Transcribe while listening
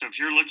if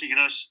you're looking at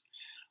us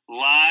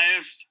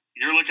live,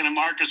 you're looking at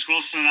Marcus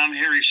Wilson, and I'm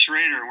Harry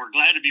Schroeder, and we're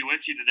glad to be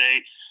with you today.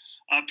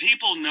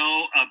 People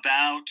know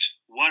about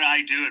what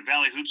I do at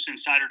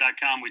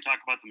ValleyHoopsInsider.com. We talk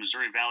about the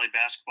Missouri Valley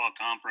Basketball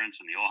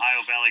Conference and the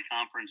Ohio Valley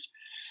Conference,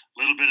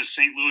 a little bit of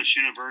St. Louis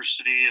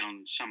University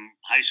and some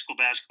high school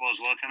basketball as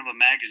well, kind of a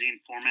magazine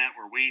format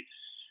where we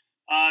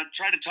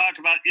try to talk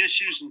about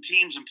issues and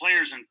teams and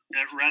players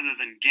rather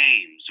than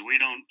games.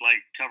 We don't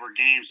cover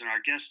games. And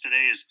our guest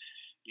today is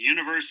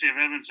University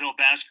of Evansville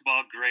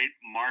basketball great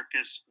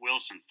Marcus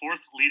Wilson,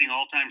 fourth leading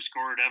all-time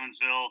scorer at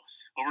Evansville,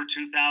 over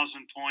 2,000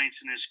 points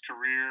in his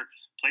career,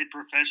 played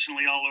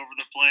professionally all over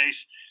the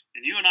place.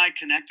 And you and I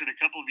connected a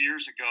couple of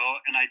years ago.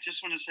 And I just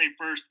want to say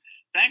first,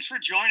 thanks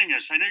for joining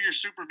us. I know you're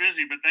super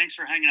busy, but thanks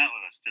for hanging out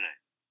with us today.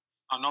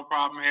 Oh, no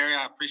problem, Harry.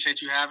 I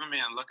appreciate you having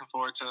me. I'm looking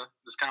forward to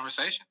this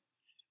conversation.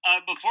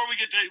 Before we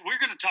get to, we're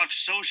going to talk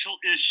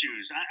social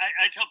issues.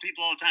 I tell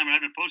people all the time, and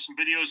I've been posting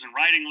videos and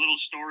writing little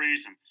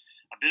stories, and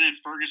I've been in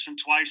Ferguson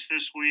twice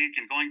this week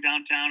and going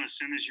downtown as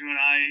soon as you and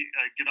I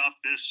get off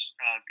this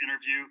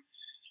interview,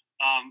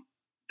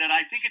 that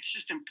I think it's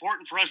just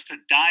important for us to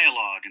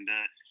dialogue and to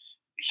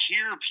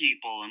hear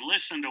people and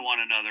listen to one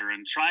another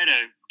and try to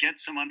get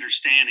some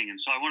understanding. And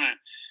so I want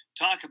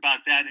to talk about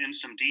that in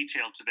some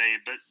detail today.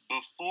 But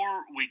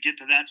before we get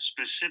to that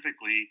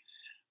specifically,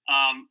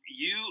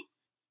 you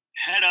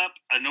head up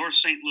a North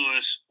St.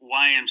 Louis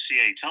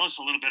YMCA. Tell us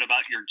a little bit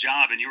about your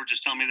job. And you were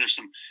just telling me there's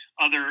some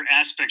other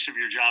aspects of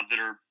your job that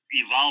are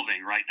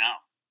evolving right now.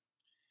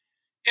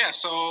 Yeah,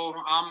 so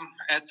I'm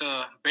at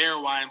the Bear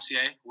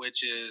YMCA,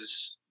 which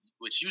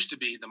used to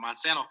be the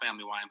Monsanto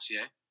family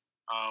YMCA.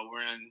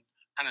 We're in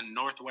kind of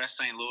northwest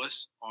St.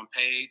 Louis on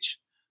Page.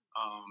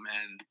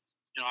 And,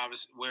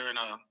 we're in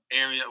an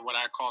area, what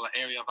I call an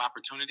area of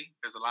opportunity.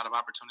 There's a lot of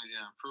opportunity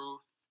to improve.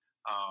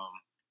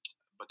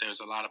 But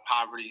there's a lot of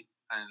poverty.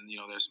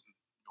 And, there's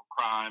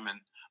crime, and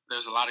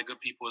there's a lot of good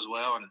people as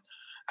well. And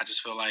I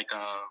just feel like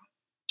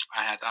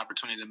I had the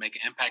opportunity to make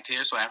an impact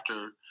here. So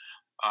after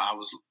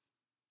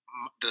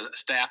the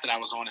staff that I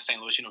was on at St.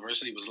 Louis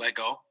University was let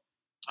go,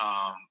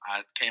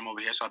 I came over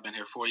here. So I've been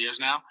here 4 years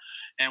now.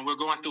 And we're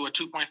going through a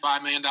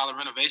 $2.5 million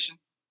renovation,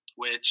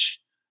 which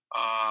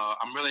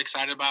I'm really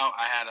excited about.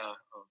 I had a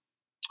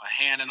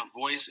hand and a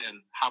voice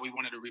in how we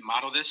wanted to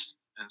remodel this.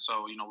 And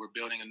so, we're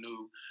building a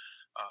new,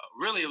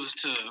 really it was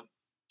to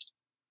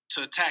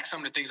attack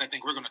some of the things I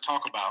think we're going to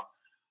talk about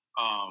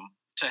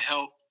to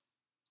help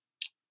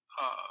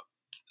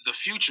the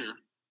future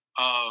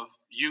of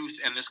youth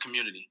in this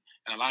community.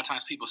 And a lot of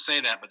times people say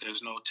that, but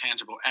there's no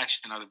tangible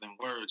action other than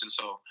words. And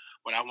so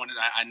what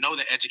I know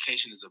that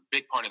education is a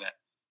big part of that.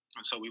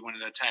 And so we wanted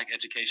to attack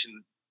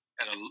education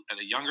at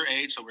a younger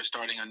age. So we're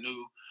starting a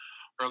new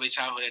early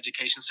childhood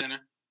education center.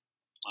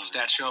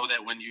 Stats show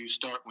that when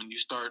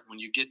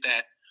you get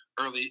that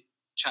early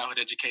childhood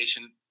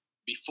education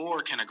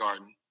before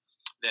kindergarten,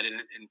 that it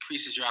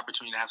increases your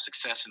opportunity to have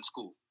success in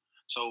school.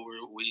 So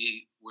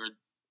we're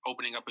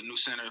opening up a new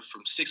center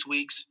from 6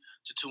 weeks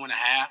to 2.5.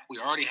 We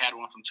already had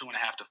one from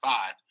 2.5 to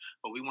 5,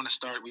 but we wanted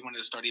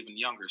to start even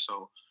younger.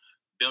 So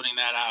building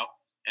that out.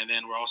 And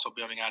then we're also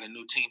building out a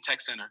new teen tech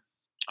center,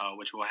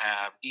 which will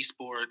have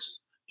esports,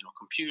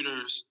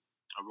 computers,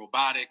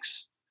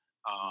 robotics,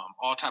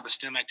 all type of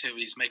STEM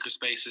activities, maker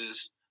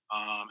spaces,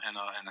 and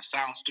a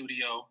sound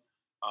studio.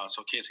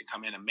 So kids can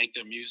come in and make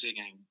their music,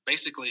 and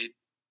basically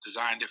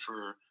designed it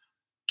for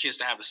kids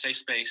to have a safe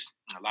space.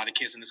 A lot of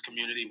kids in this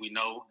community, we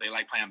know they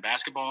like playing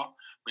basketball.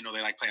 We know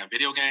they like playing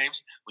video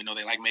games. We know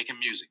they like making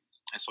music.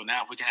 And so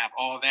now if we can have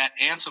all that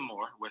and some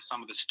more with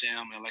some of the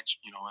STEM and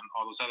and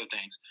all those other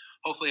things,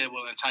 hopefully it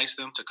will entice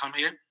them to come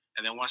here.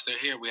 And then once they're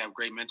here, we have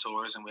great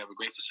mentors and we have a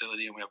great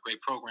facility and we have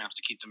great programs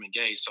to keep them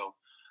engaged. So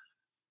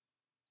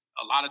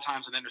a lot of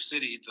times in the inner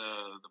city,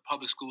 the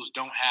public schools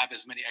don't have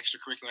as many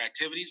extracurricular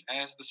activities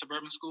as the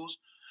suburban schools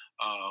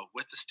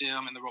with the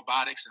STEM and the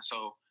robotics. And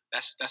so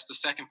that's the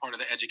second part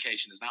of the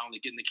education, is not only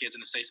getting the kids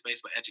in a safe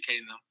space, but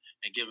educating them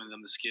and giving them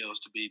the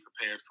skills to be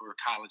prepared for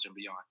college and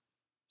beyond.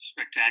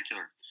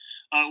 Spectacular.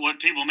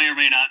 What people may or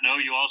may not know,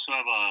 you also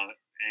have a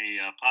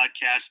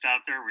podcast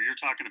out there where you're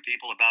talking to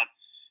people about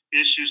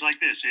issues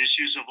like this,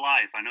 issues of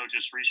life. I know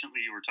just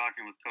recently you were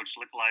talking with Coach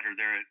Licklider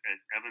there at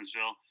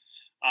Evansville.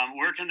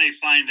 Where can they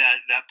find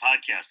that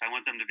podcast? I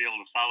want them to be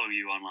able to follow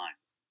you online.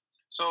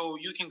 So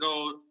you can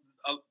go,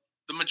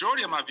 the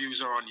majority of my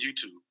views are on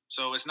YouTube.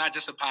 So it's not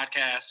just a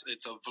podcast,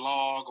 it's a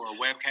vlog or a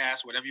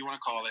webcast, whatever you want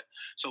to call it.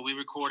 So we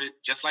record it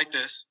just like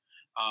this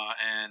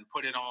and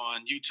put it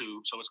on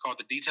YouTube. So it's called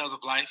The Details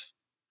of Life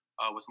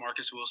with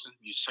Marcus Wilson.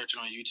 You search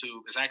it on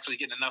YouTube. It's actually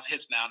getting enough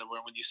hits now to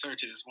where when you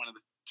search it, it's one of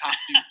the top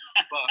few.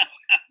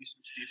 You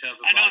search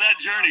Details of Life. I know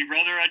that journey,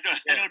 brother. I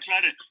don't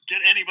try to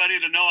get anybody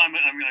to know I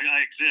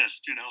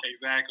exist,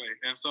 Exactly.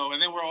 And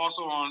then we're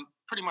also on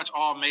pretty much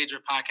all major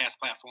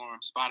podcast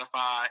platforms,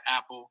 Spotify,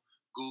 Apple,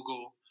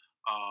 Google,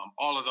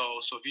 all of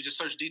those. So if you just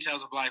search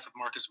Details of Life with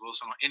Marcus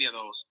Wilson on any of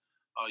those,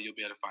 you'll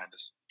be able to find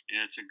us.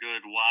 Yeah, it's a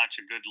good watch,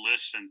 a good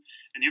listen.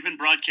 And you've been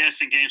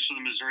broadcasting games for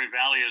the Missouri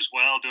Valley as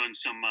well, doing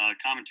some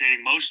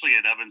commentating, mostly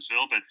at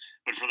Evansville,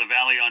 but for the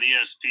Valley on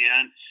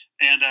ESPN.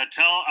 And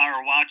tell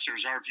our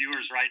watchers, our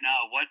viewers right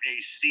now, what a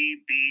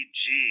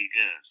CBG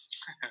is.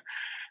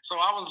 So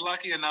I was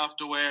lucky enough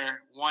to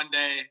where one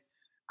day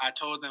I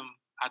told them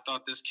I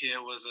thought this kid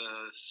was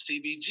a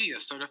CBG, a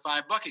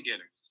certified bucket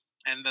getter.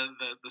 And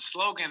the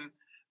slogan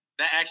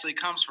that actually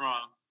comes from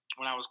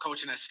when I was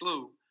coaching at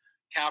SLU,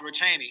 Calbert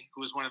Cheney,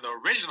 who was one of the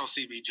original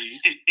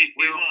CBGs.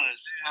 We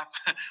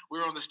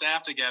were on the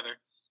staff together,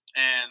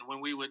 and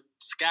when we would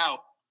scout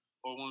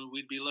or when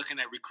we'd be looking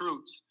at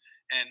recruits,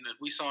 and if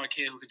we saw a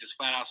kid who could just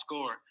flat out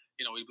score,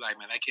 we'd be like,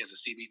 man, that kid's a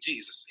CBG.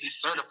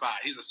 He's certified.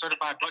 He's a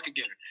certified bucket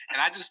getter.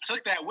 And I just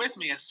took that with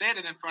me and said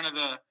it in front of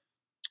the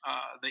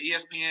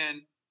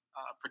ESPN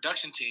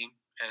production team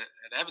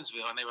at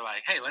Evansville, and they were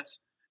like, hey,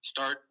 let's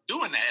start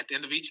doing that at the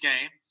end of each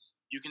game.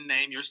 You can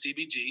name your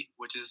CBG,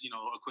 which is,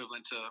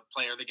 equivalent to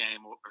player of the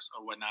game or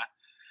whatnot.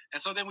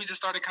 And so then we just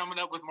started coming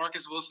up with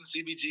Marcus Wilson,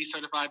 CBG,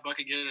 certified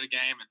bucket getter of the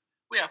game. And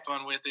we have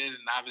fun with it. And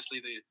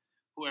obviously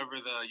whoever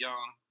the young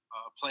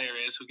player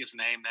is who gets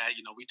named that,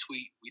 we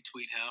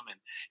tweet him and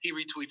he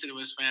retweets it to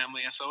his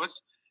family. And so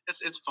it's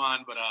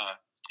fun. But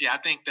I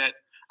think that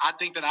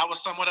I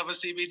was somewhat of a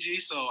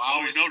CBG. So I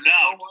always no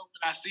doubt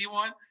when I see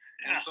one.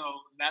 Yeah. And so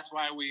that's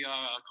why we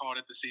called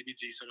it the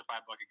CBG,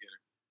 certified bucket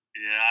getter.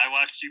 Yeah, I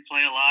watched you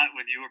play a lot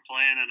when you were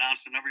playing,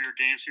 announced a number of your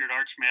games here at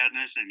Arch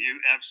Madness, and you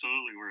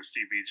absolutely were a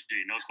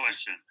CBG, no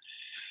question.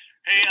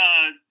 Hey,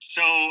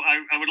 so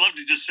I would love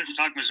to just sit and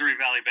talk Missouri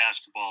Valley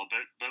basketball,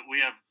 but we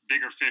have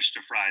bigger fish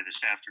to fry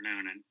this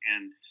afternoon,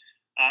 and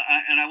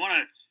I want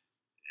to.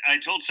 I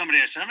told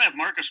somebody, I said, I'm going to have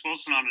Marcus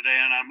Wilson on today,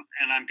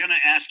 and I'm going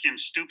to ask him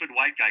stupid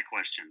white guy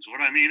questions. What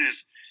I mean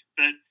is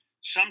that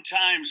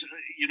sometimes,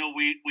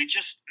 we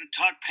just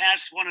talk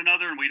past one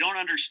another, and we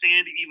don't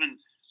understand even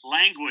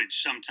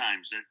language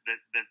sometimes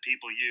that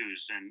people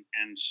use,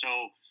 and so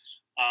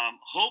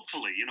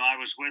hopefully, I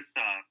was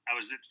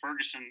at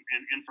Ferguson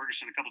in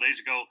Ferguson a couple of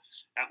days ago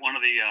at one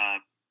of the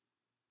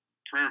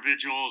prayer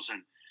vigils,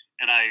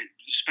 and I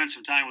spent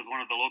some time with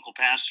one of the local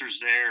pastors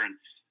there,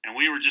 and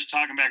we were just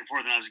talking back and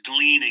forth, and I was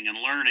gleaning and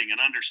learning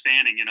and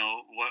understanding,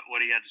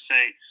 what he had to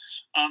say.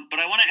 But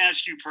I want to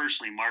ask you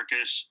personally,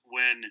 Marcus,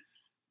 when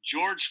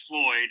George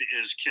Floyd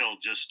is killed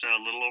just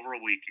a little over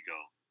a week ago,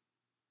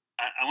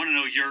 I want to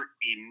know your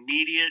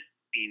immediate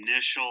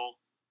initial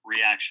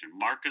reaction,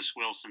 Marcus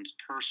Wilson's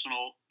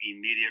personal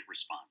immediate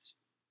response.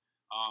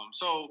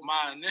 So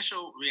my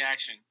initial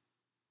reaction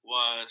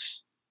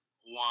was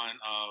one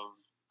of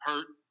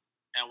hurt,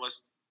 and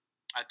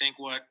I think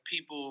what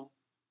people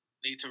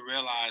need to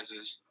realize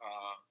is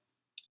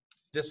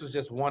this was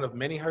just one of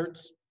many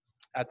hurts.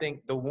 I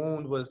think the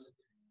wound was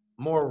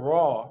more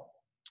raw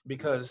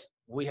because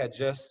we had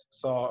just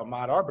saw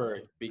Ahmaud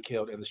Arbery be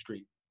killed in the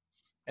street.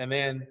 And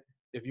then,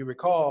 if you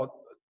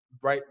recall,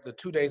 right, the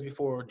 2 days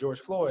before George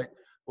Floyd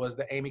was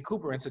the Amy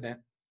Cooper incident,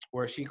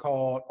 where she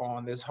called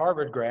on this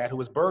Harvard grad who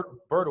was bird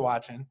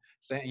watching,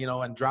 saying,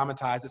 and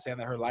dramatized it, saying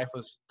that her life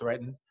was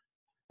threatened.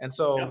 And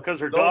so because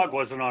her dog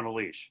wasn't on a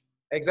leash.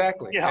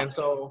 Exactly. Yeah. And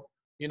so,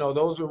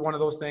 those were one of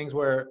those things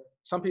where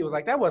some people was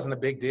like, that wasn't a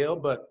big deal.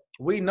 But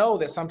we know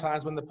that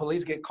sometimes when the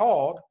police get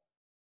called,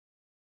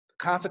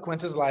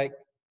 consequences like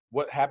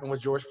what happened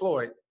with George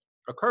Floyd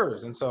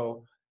occurs. And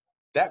so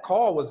that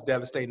call was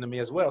devastating to me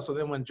as well. So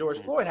then when George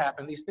Floyd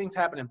happened, these things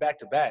happening back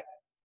to back,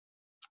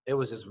 it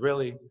was just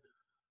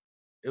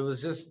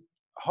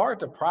hard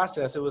to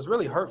process. It was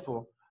really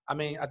hurtful. I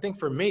mean, I think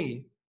for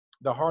me,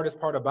 the hardest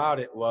part about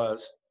it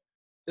was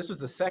this was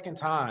the second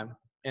time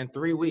in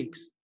 3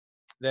 weeks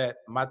that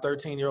my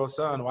 13-year-old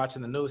son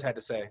watching the news had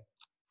to say,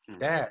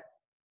 Dad,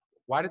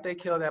 why did they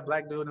kill that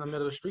black dude in the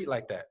middle of the street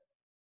like that?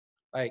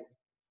 Like,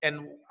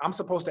 and I'm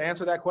supposed to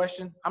answer that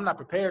question. I'm not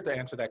prepared to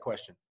answer that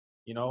question.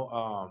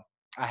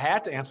 I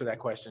had to answer that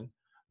question,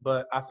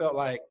 but I felt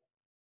like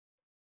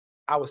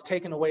I was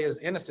taking away his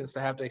innocence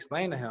to have to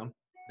explain to him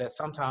that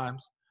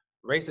sometimes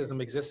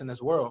racism exists in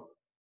this world.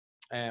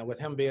 And with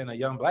him being a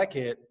young black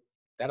kid,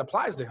 that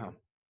applies to him,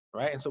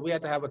 right? And so we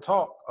had to have a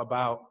talk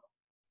about,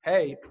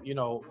 hey, you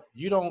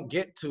don't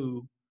get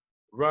to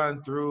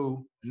run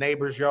through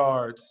neighbors'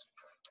 yards,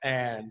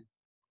 and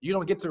you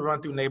don't get to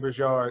run through neighbors'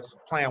 yards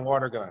playing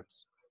water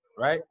guns,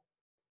 right?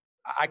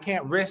 I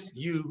can't risk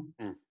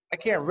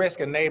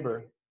a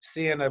neighbor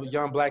seeing a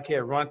young black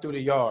kid run through the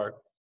yard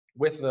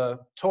with a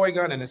toy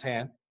gun in his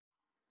hand,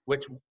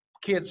 which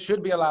kids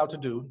should be allowed to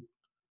do,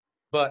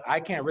 but I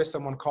can't risk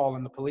someone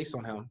calling the police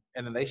on him,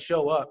 and then they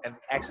show up and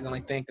accidentally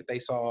think that they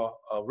saw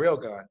a real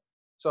gun.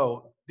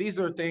 So these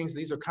are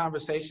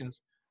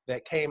conversations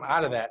that came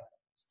out of that,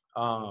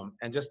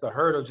 and just the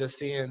hurt of just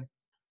seeing,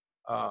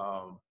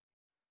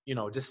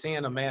 just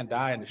seeing a man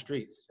die in the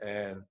streets.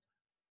 And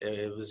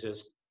it was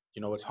just,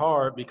 it's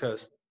hard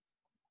because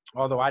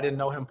although I didn't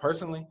know him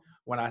personally,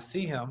 when I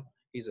see him,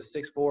 he's a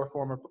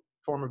 6'4"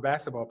 former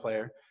basketball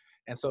player.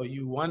 And so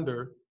you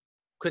wonder,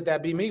 could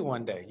that be me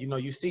one day?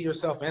 You see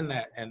yourself in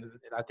that, and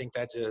I think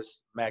that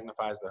just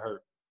magnifies the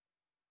hurt.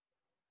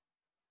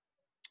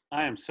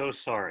 I am so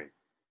sorry,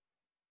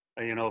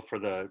 for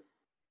the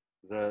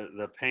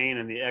pain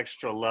and the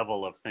extra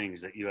level of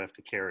things that you have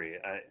to carry.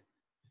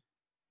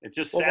 It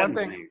just Well, one saddens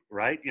thing, me,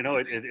 right?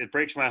 It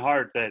breaks my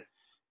heart that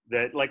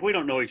like we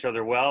don't know each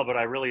other well, but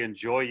I really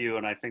enjoy you,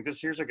 and I think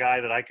here's a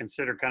guy that I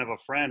consider kind of a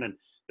friend, and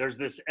there's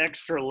this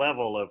extra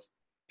level of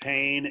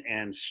pain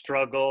and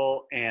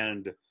struggle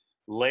and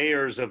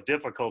layers of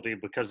difficulty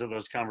because of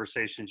those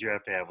conversations you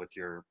have to have with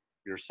your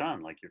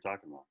son, like you're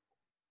talking about.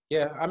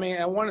 yeah, I mean,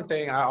 and one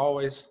thing I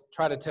always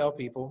try to tell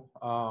people,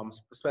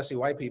 especially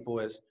white people,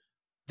 is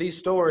these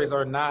stories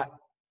are not,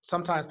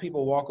 sometimes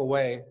people walk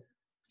away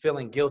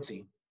feeling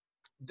guilty.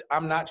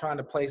 I'm not trying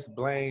to place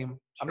blame.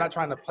 I'm Sure. not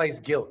trying to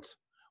place guilt.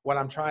 What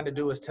I'm trying to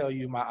do is tell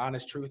you my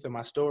honest truth and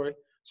my story.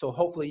 So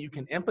hopefully you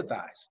can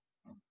empathize.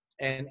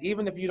 And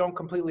even if you don't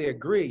completely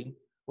agree,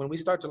 when we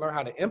start to learn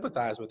how to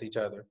empathize with each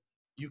other,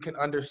 you can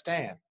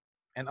understand.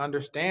 And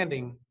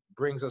understanding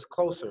brings us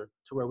closer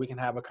to where we can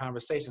have a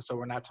conversation. So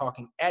we're not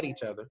talking at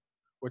each other,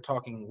 we're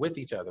talking with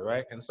each other,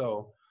 right? And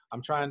so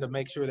I'm trying to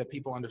make sure that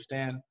people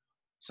understand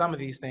some of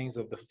these things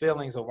of the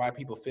feelings of why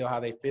people feel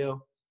how they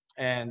feel.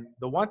 And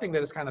the one thing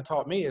that it's kind of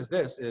taught me is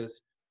this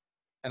is,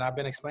 and I've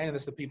been explaining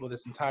this to people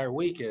this entire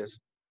week, is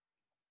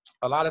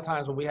a lot of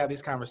times when we have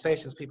these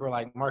conversations, people are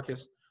like,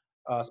 Marcus,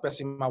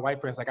 especially my white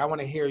friends, like, I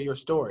want to hear your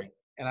story.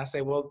 And I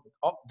say, well,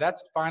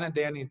 that's fine and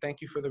dandy, and thank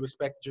you for the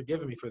respect that you're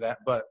giving me for that.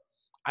 But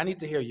I need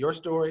to hear your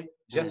story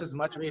just as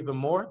much or even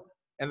more.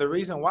 And the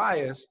reason why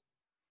is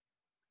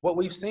what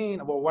we've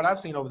seen, well, what I've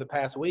seen over the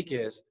past week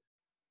is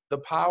the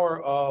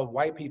power of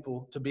white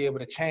people to be able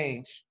to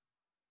change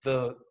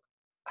the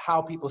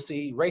how people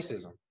see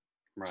racism.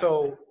 Right.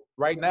 So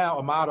right now,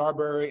 Ahmaud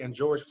Arbery and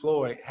George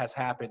Floyd has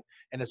happened,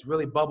 and it's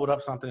really bubbled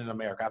up something in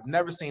America. I've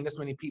never seen this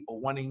many people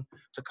wanting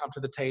to come to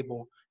the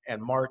table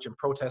and march and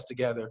protest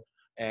together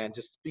and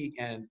just speak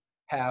and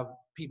have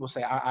people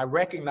say, I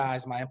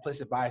recognize my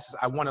implicit biases.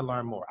 I want to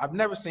learn more. I've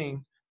never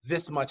seen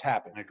this much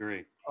happen. I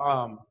agree.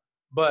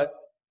 But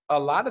a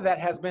lot of that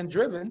has been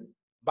driven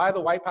by the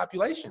white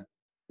population.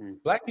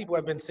 Black people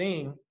have been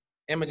seeing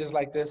images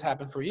like this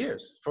happen for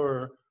years.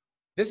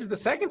 This is the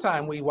second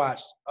time we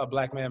watched a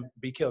black man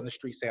be killed in the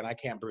street saying, I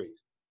can't breathe.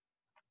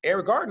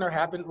 Eric Gardner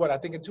happened, I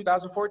think in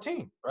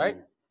 2014, right?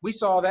 We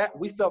saw that.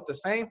 We felt the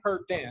same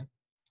hurt then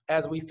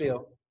as we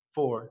feel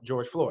for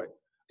George Floyd.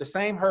 The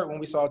same hurt when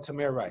we saw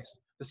Tamir Rice.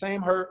 The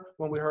same hurt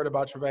when we heard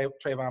about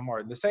Trayvon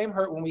Martin. The same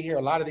hurt when we hear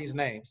a lot of these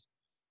names.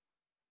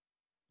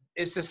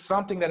 It's just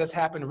something that has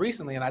happened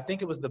recently, and I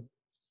think it was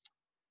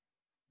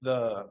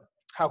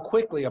how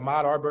quickly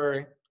Ahmaud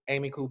Arbery,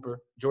 Amy Cooper,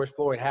 George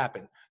Floyd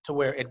happened to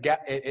where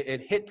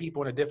it hit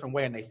people in a different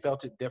way and they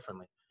felt it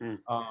differently.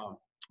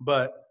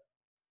 But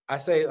I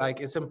say,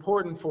 like, it's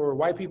important for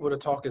white people to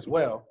talk as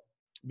well,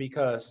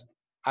 because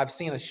I've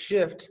seen a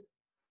shift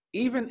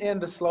even in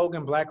the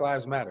slogan Black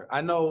Lives Matter. I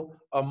know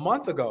a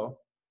month ago,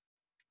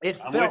 it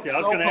I'm felt with you. I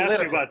was so going to ask you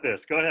political. about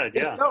this. Go ahead.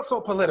 Yeah. It felt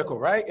so political,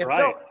 right? It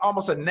felt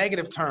almost a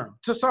negative term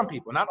to some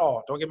people, not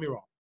all, don't get me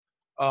wrong.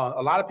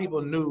 A lot of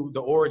people knew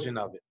the origin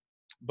of it.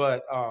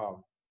 But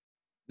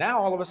now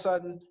all of a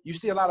sudden you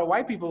see a lot of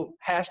white people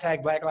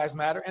hashtag Black Lives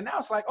Matter. And now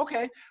it's like,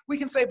 okay, we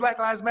can say Black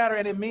Lives Matter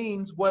and it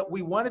means what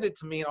we wanted it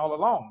to mean all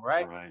along,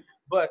 right?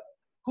 But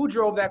who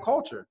drove that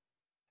culture?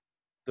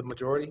 The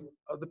majority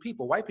of the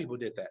people, white people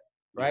did that,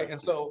 right? Yes.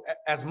 And so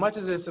as much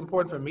as it's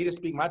important for me to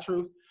speak my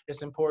truth,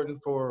 it's important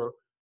for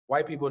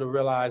white people to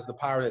realize the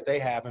power that they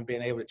have in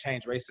being able to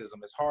change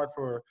racism. It's hard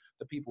for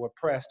the people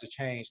oppressed to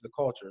change the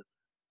culture.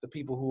 The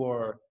people who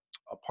are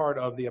a part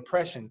of the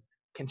oppression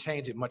can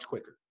change it much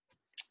quicker.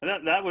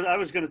 I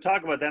was going to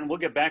talk about that, and we'll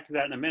get back to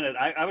that in a minute.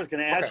 I was going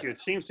to ask you. It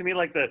seems to me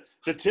like the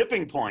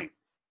tipping point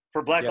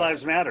for Black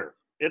Lives Matter.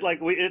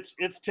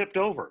 It's tipped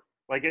over.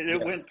 Like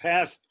it went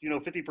past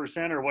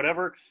 50% or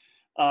whatever.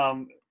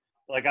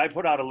 Like I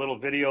put out a little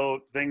video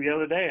thing the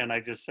other day, and I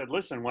just said,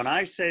 listen, when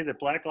I say that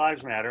Black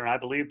Lives Matter, and I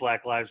believe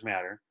Black Lives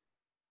Matter,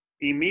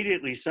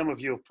 immediately some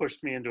of you have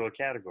pushed me into a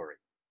category.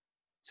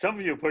 Some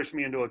of you have pushed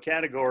me into a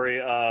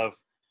category of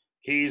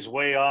he's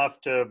way off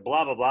to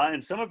blah, blah, blah.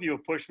 And some of you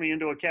have pushed me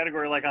into a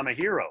category like I'm a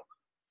hero.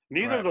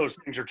 Neither of those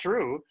things are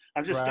true.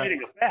 I'm just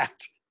stating a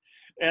fact.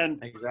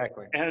 And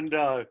exactly.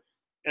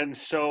 And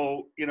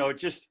so,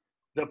 just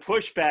the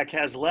pushback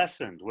has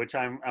lessened, which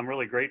I'm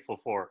really grateful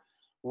for.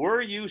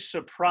 Were you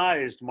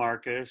surprised,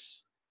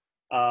 Marcus,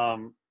 by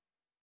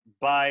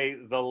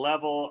the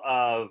level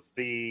of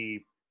the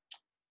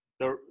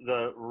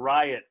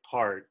riot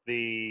part,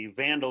 the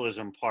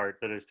vandalism part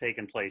that has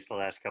taken place the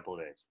last couple of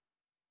days?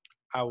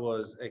 I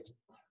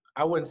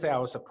wouldn't say I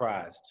was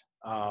surprised.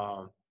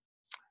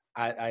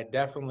 I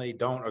definitely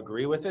don't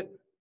agree with it.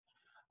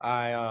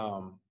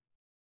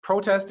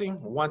 Protesting,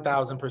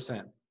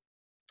 1,000%.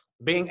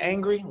 Being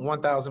angry,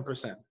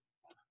 1,000%.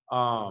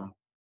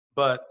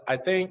 But I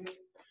think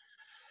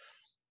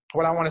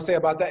what I want to say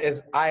about that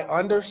is I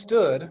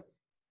understood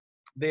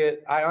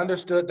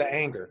the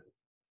anger.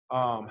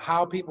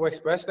 How people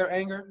express their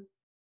anger,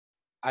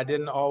 I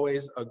didn't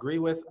always agree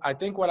with. I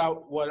think what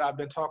I've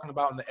been talking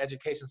about on the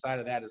education side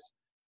of that is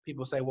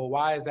people say, well,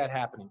 why is that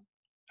happening?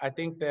 I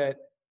think that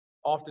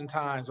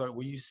oftentimes, or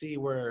where you see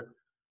where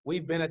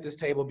we've been at this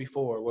table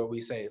before, where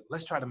we say,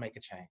 let's try to make a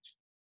change.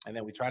 And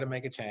then we try to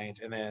make a change.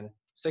 And then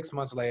 6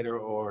 months later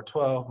or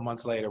 12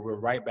 months later, we're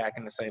right back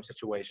in the same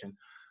situation,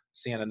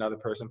 seeing another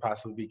person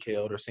possibly be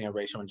killed or seeing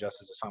racial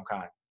injustice of some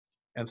kind.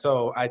 And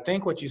so I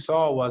think what you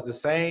saw was the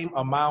same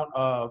amount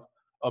of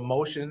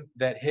emotion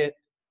that hit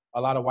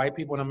a lot of white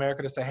people in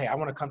America to say, hey, I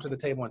want to come to the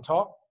table and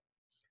talk.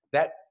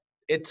 That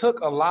it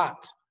took a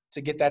lot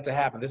to get that to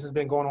happen. This has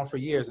been going on for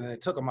years, and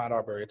it took Ahmaud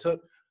Arbery, it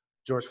took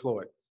George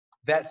Floyd.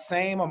 That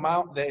same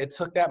amount that it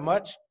took that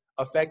much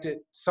affected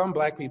some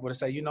black people to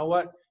say, you know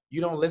what?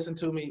 You don't listen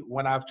to me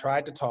when I've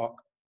tried to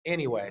talk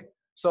anyway.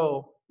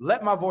 So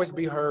let my voice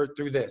be heard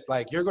through this.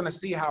 Like, you're going to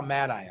see how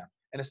mad I am.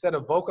 And instead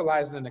of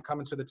vocalizing and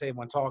coming to the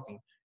table and talking,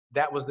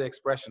 that was the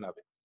expression of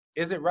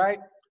it. Is it right?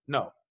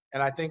 No.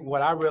 And I think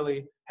what I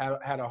really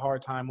had a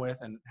hard time with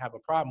and have a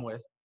problem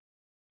with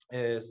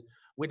is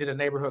we did a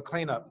neighborhood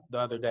cleanup the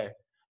other day.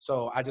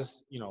 So I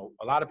just,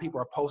 a lot of people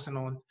are posting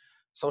on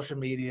social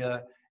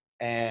media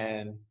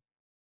and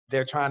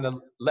they're trying to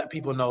let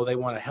people know they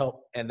want to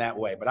help in that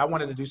way. But I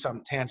wanted to do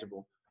something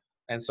tangible.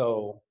 And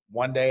so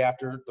one day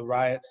after the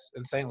riots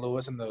in St.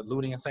 Louis and the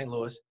looting in St.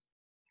 Louis,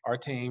 our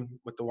team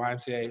with the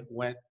YMCA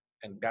went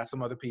and got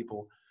some other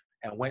people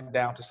and went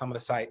down to some of the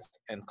sites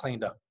and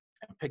cleaned up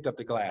and picked up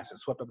the glass and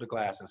swept up the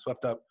glass and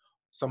swept up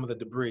some of the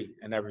debris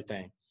and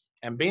everything.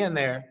 And being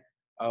there,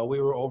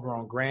 we were over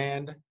on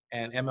Grand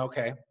and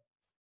MLK.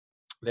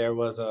 There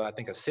was, I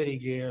think, a City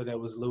Gear that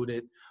was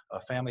looted, a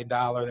Family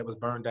Dollar that was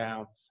burned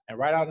down. And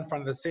right out in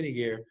front of the City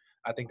Gear,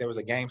 I think there was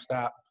a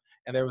GameStop.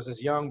 And there was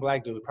this young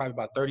black dude, probably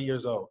about 30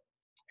 years old.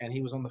 And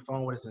he was on the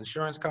phone with his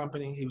insurance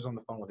company. He was on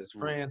the phone with his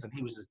friends, and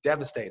he was just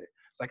devastated.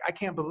 It's like, I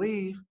can't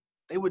believe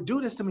they would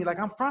do this to me. Like,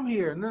 I'm from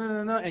here. No, no,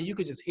 no, no. And you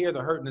could just hear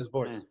the hurt in his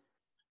voice.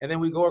 And then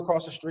we go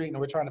across the street, and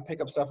we're trying to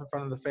pick up stuff in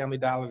front of the Family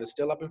Dollar that's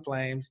still up in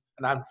flames.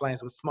 And not in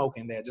flames, it was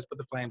smoking. They had just put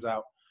the flames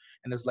out.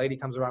 And this lady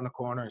comes around the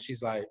corner, and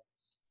she's like,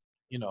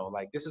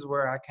 like, this is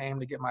where I came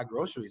to get my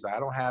groceries. I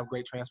don't have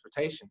great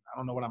transportation. I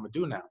don't know what I'm going to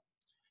do now.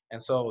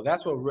 And so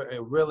that's what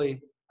it really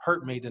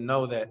hurt me to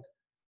know that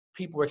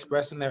people were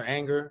expressing their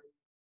anger,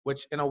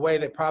 which in a way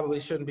that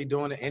probably shouldn't be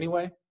doing it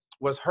anyway,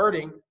 was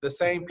hurting the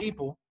same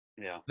people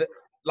that,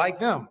 like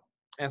them.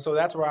 And so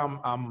that's where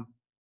I'm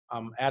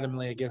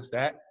adamantly against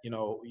that.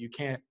 You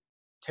can't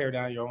tear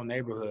down your own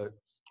neighborhood.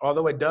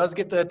 Although it does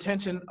get the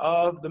attention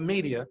of the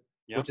media,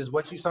 which is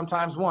what you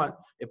sometimes want.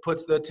 It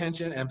puts the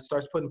attention and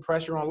starts putting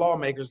pressure on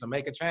lawmakers to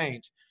make a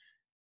change.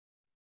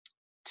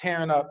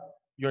 Tearing up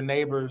your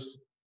neighbor's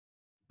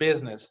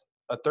business,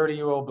 a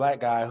 30-year-old black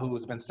guy who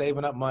has been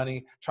saving up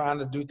money, trying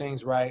to do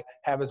things right,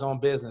 have his own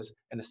business,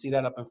 and to see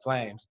that up in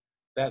flames,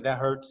 that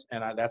hurts,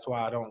 and that's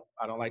why I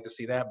don't like to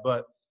see that.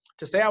 But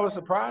to say I was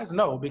surprised,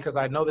 no, because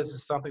I know this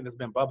is something that's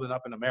been bubbling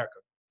up in America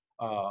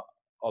a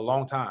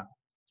long time,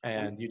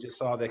 and you just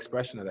saw the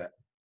expression of that.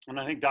 And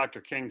I think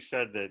Dr. King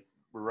said that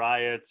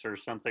riots or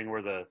something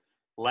were the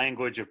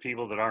language of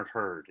people that aren't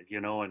heard,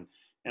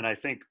 and I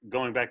think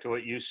going back to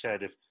what you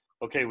said,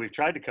 okay, we've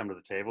tried to come to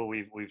the table.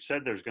 We've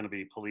said there's going to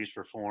be police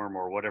reform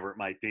or whatever it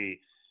might be,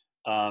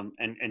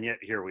 and yet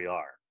here we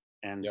are.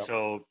 And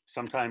so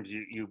sometimes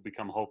you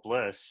become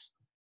hopeless.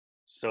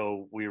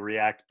 So we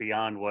react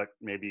beyond what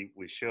maybe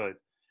we should.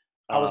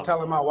 I was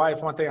telling my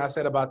wife, one thing I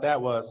said about that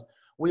was,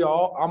 we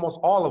almost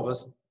all of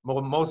us,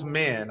 most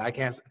men, I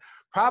can't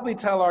probably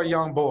tell our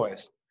young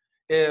boys,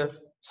 if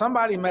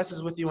somebody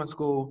messes with you in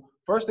school,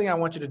 first thing I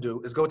want you to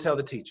do is go tell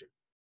the teacher.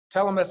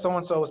 Tell them that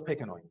so-and-so is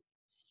picking on you.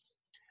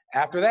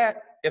 After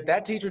that, if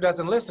that teacher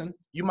doesn't listen,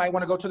 you might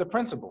want to go to the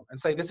principal and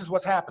say, this is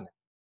what's happening.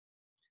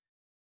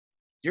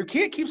 Your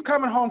kid keeps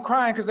coming home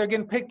crying because they're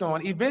getting picked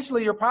on.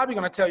 Eventually, you're probably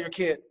going to tell your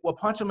kid, well,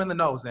 punch them in the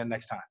nose then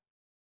next time.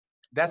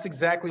 That's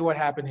exactly what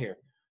happened here.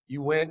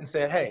 You went and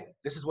said, hey,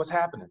 this is what's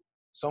happening.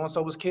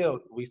 So-and-so was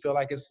killed. We feel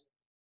like it's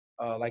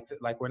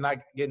like we're not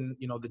getting,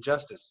 the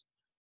justice.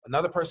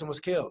 Another person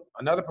was killed.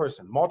 Another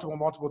person,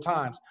 multiple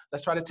times.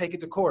 Let's try to take it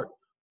to court.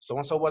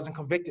 So-and-so wasn't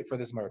convicted for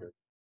this murder.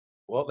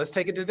 Well, let's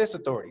take it to this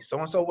authority.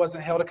 So-and-so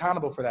wasn't held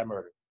accountable for that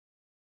murder.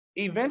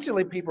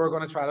 Eventually, people are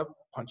going to try to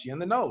punch you in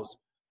the nose,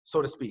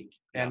 so to speak.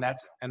 And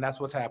that's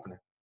what's happening.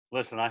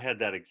 Listen, I had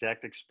that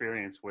exact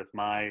experience with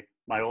my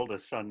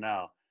oldest son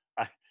now.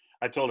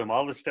 I told him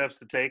all the steps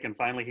to take, and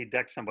finally he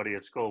decked somebody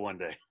at school one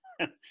day.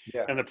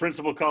 And the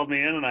principal called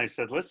me in, and I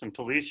said, listen,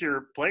 police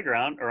your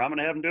playground, or I'm going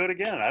to have him do it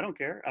again. I don't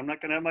care. I'm not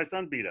going to have my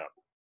son beat up.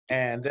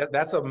 And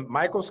that's a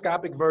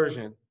microscopic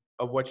version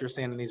of what you're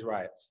seeing in these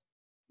riots.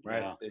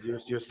 Right. Yeah.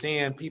 You're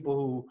seeing people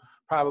who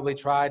probably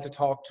tried to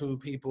talk to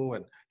people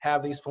and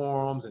have these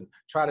forums and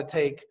try to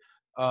take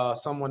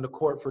someone to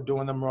court for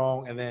doing them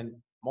wrong. And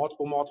then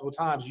multiple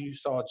times you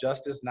saw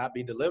justice not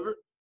be delivered.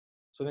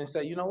 So then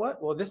say, you know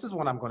what? Well, this is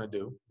what I'm going to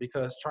do,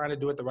 because trying to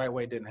do it the right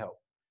way didn't help.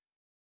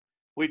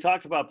 We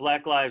talked about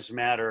Black Lives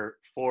Matter.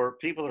 For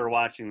people that are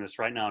watching this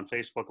right now on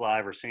Facebook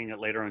Live or seeing it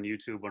later on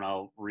YouTube when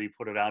I'll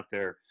re-put it out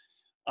there,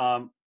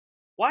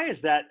 why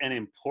is that an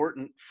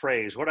important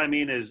phrase? What I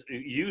mean is,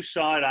 you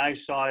saw it, I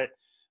saw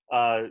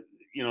it.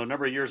 a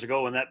number of years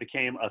ago when that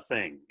became a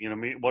thing.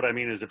 What I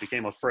mean is it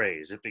became a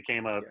phrase, it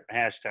became a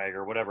hashtag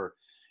or whatever,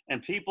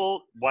 and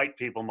people, white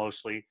people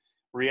mostly,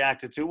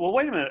 reacted to, well,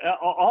 wait a minute,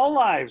 all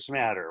lives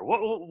matter.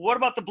 What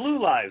about the blue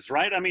lives,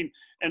 right? I mean,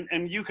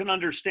 and you can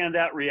understand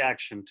that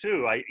reaction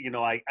too.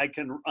 I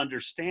can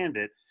understand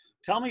it.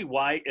 Tell me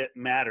why it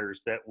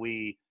matters that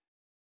we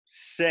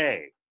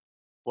say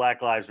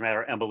Black Lives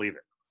Matter and believe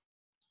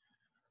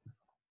it.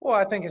 Well,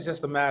 I think it's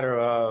just a matter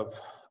of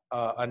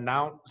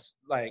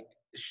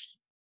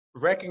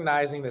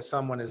recognizing that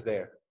someone is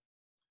there,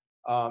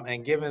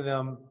 and giving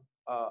them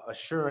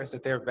assurance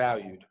that they're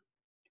valued,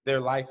 their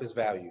life is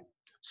valued.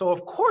 So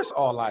of course,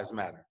 all lives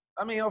matter.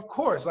 I mean, of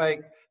course,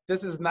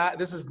 this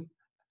is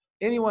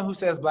anyone who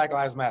says Black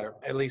Lives Matter,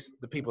 at least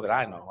the people that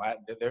I know,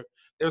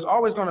 there's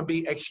always going to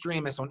be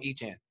extremists on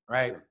each end,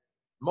 right? Sure.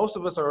 Most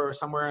of us are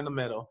somewhere in the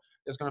middle.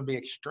 There's going to be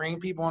extreme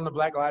people on the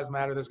Black Lives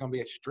Matter. There's going to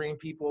be extreme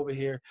people over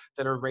here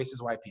that are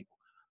racist white people.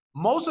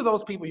 Most of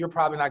those people you're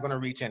probably not going to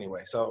reach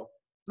anyway, so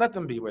let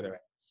them be where they're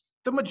at.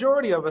 The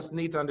majority of us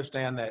need to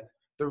understand that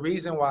the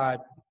reason why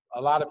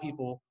a lot of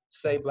people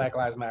say Black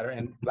Lives Matter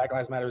and Black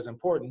Lives Matter is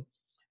important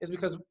is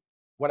because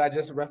what I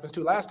just referenced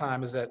to last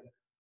time is that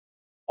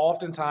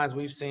oftentimes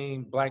we've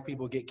seen Black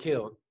people get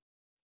killed.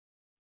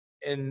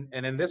 And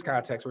in this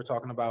context, we're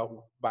talking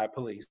about by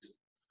police.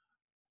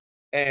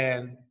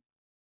 And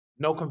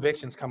no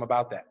convictions come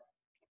about that.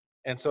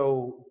 And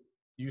so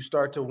you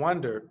start to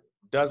wonder,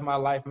 does my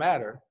life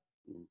matter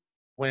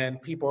when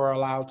people are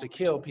allowed to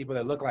kill people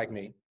that look like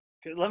me?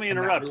 Let me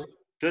interrupt.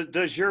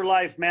 Does your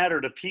life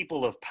matter to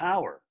people of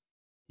power?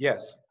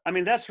 Yes. I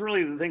mean, that's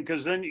really the thing,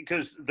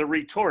 because the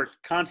retort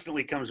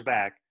constantly comes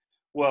back,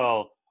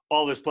 well,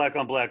 all this black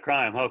on black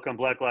crime, how come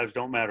Black lives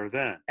don't matter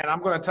then? And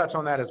I'm going to touch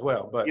on that as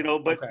well. But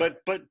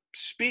but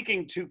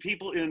speaking to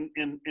people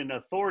in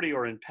authority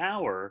or in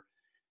power,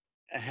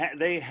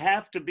 they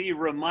have to be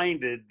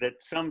reminded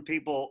that some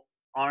people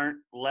aren't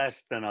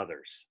less than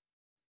others.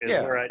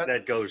 Where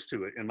that goes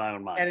to it in my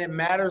own mind. And it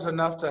matters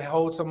enough to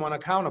hold someone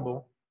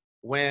accountable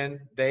when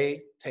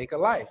they take a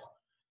life.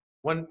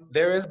 When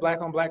there is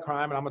black on black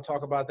crime, and I'm gonna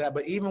talk about that,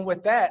 but even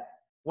with that,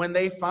 when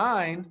they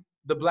find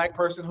the Black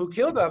person who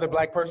killed the other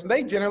Black person,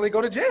 they generally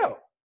go to jail.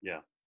 Yeah.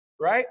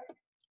 Right?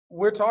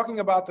 We're talking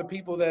about the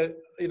people that,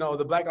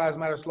 the Black Lives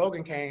Matter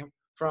slogan came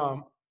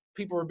from.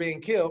 People were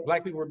being killed,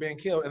 Black people were being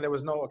killed, and there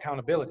was no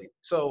accountability.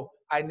 So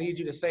I need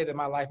you to say that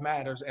my life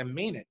matters and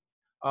mean it.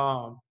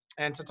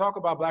 And to talk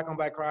about black on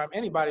black crime,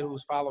 anybody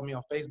who's followed me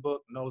on Facebook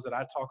knows that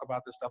I talk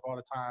about this stuff all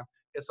the time.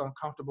 It's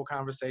uncomfortable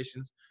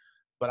conversations,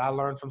 but I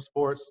learned from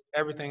sports.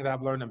 Everything that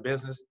I've learned in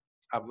business,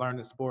 I've learned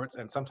in sports.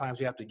 And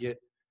sometimes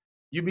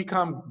you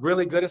become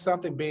really good at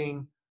something,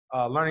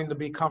 learning to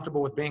be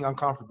comfortable with being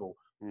uncomfortable.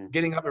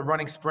 Getting up and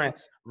running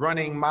sprints,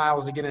 running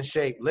miles to get in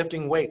shape,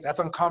 lifting weights. That's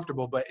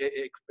uncomfortable, but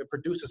it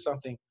produces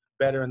something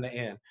better in the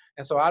end.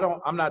 And so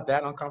I'm not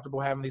that uncomfortable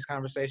having these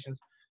conversations.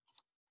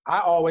 I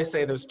always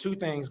say there's two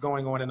things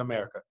going on in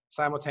America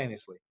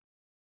simultaneously.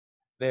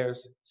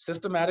 There's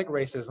systematic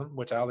racism,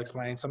 which I'll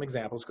explain some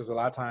examples, because a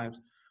lot of times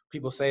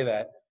people say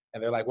that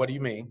and they're like, what do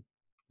you mean?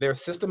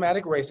 There's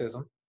systematic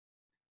racism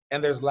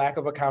and there's lack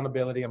of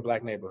accountability in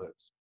Black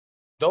neighborhoods.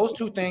 Those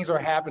two things are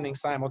happening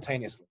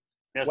simultaneously.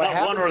 Yeah, it's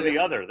not one or the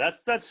other.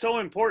 That's so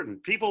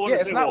important. People want to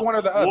say, it's not one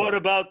or the other. What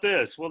about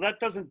this? Well, that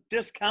doesn't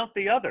discount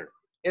the other.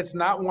 It's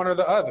not one or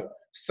the other.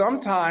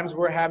 Sometimes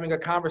we're having a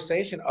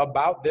conversation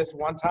about this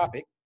one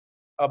topic,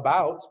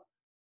 about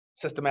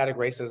systematic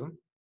racism,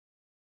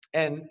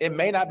 and it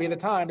may not be the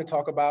time to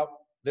talk about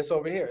this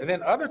over here. And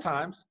then other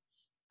times,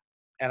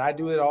 and I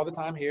do it all the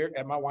time here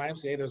at my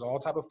YMCA, there's all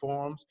type of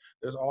forums,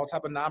 there's all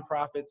type of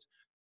nonprofits.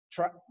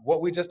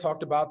 What we just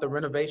talked about, the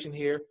renovation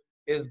here,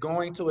 is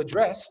going to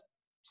address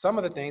some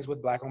of the things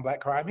with black on black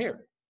crime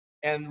here.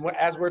 And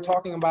as we're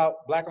talking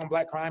about black on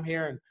black crime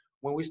here, and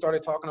when we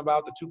started talking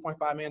about the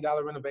 $2.5 million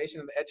renovation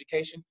and the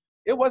education,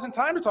 it wasn't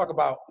time to talk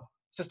about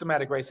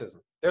systematic racism.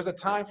 There's a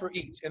time for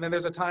each, and then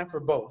there's a time for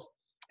both.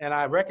 And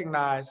I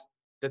recognize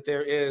that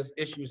there is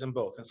issues in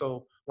both. And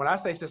so when I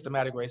say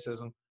systematic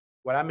racism,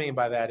 what I mean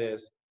by that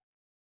is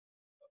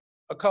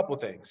a couple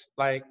things.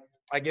 Like,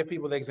 I give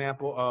people the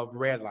example of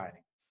redlining.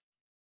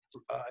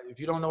 If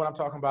you don't know what I'm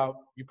talking about,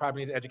 you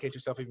probably need to educate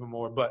yourself even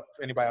more, but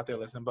for anybody out there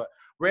listening, but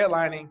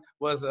redlining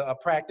was a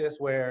practice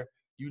where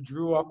you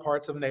drew off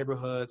parts of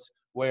neighborhoods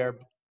where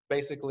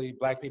basically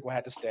Black people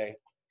had to stay.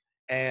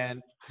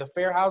 And the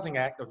Fair Housing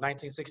Act of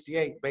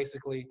 1968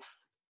 basically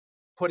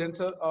put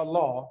into a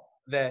law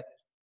that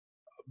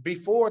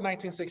before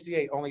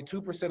 1968, only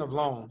 2% of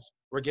loans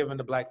were given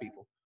to Black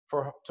people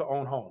to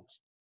own homes.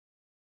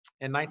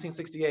 In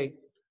 1968,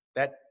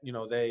 that,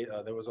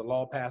 there was a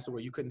law passed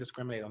where you couldn't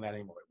discriminate on that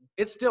anymore.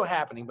 It's still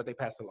happening, but they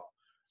passed the law.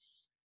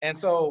 And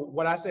so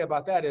what I say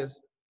about that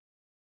is,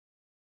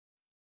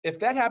 if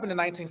that happened in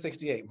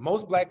 1968,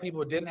 most Black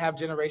people didn't have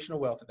generational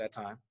wealth at that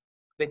time.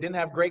 They didn't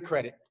have great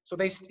credit. So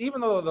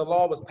even though the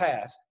law was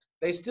passed,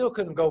 they still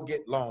couldn't go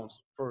get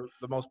loans for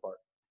the most part.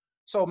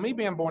 So me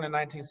being born in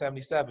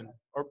 1977,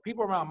 or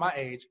people around my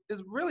age,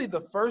 is really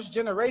the first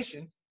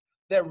generation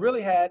that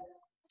really had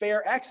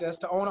fair access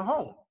to own a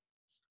home.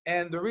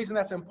 And the reason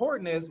that's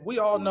important is we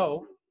all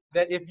know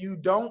that if you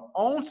don't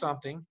own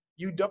something,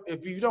 you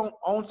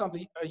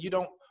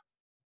don't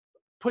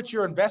put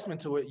your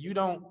investment to it, you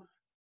don't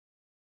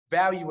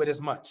value it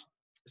as much.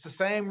 It's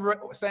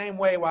the same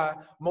way why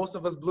most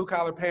of us blue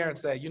collar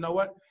parents say, you know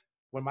what,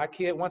 when my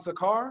kid wants a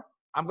car,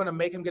 I'm going to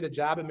make him get a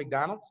job at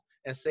McDonald's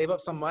and save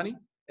up some money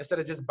instead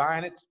of just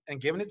buying it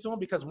and giving it to him,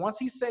 because once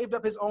he saved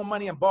up his own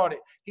money and bought it,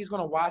 he's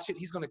going to wash it,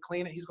 he's going to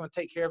clean it, he's going to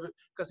take care of it,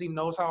 because he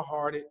knows how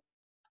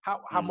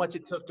much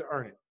it took to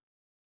earn it.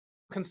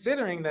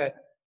 Considering that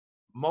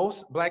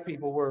most Black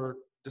people were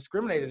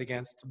discriminated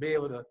against to be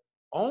able to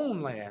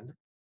own land,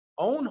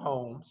 own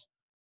homes,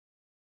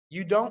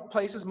 you don't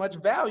place as much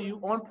value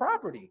on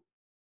property.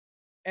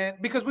 And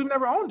because we've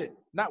never owned it,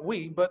 not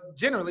we, but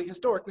generally,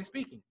 historically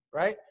speaking,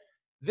 right?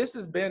 This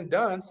has been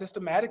done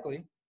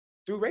systematically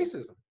through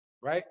racism,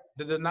 right?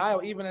 The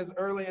denial, even as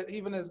early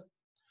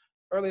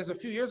as a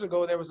few years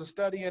ago, there was a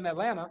study in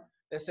Atlanta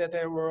that said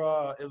it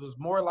was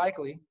more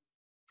likely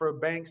for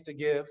banks to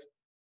give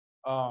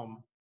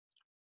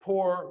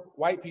poor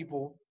white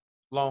people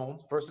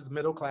loans versus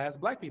middle class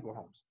Black people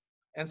homes.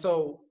 And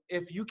so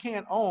if you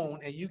can't own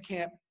and you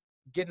can't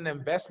get an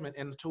investment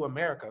into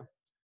America,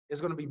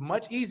 it's going to be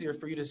much easier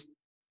for you to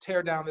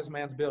tear down this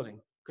man's building,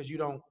 because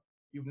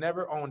you've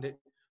never owned it.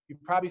 You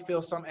probably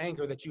feel some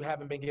anger that you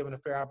haven't been given a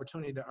fair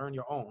opportunity to earn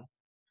your own.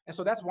 And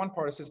so that's one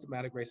part of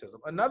systematic racism.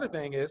 Another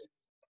thing is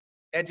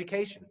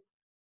education.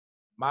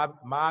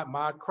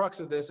 My crux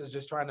of this is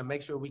just trying to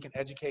make sure we can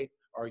educate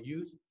our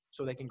youth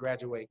so they can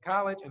graduate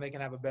college and they can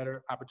have a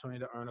better opportunity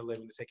to earn a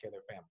living to take care of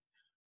their family.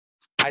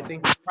 I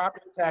think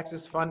property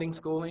taxes funding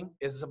schooling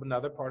is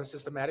another part of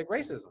systematic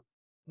racism.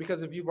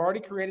 Because if you've already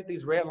created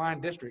these red line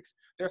districts,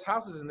 there's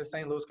houses in the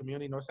St. Louis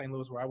community, North St.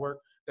 Louis, where I work,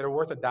 that are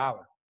worth $1.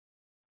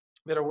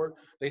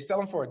 They sell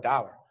them for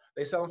 $1.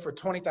 They sell them for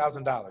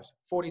 $20,000,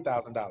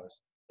 $40,000,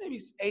 maybe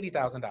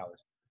 $80,000.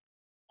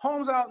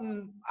 Homes out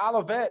in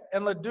Olivet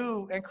and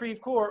Ladue and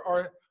Creve Coeur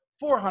are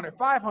 $400,000,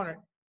 $500,000,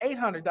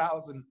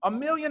 $800,000, $1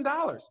 million.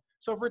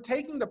 So if we're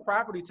taking the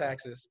property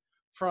taxes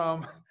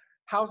from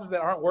houses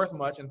that aren't worth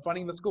much and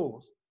funding the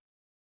schools,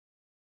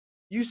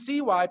 you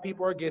see why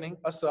people are getting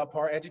a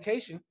subpar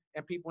education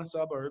and people in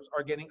suburbs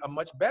are getting a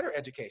much better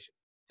education.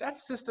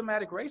 That's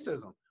systematic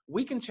racism.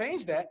 We can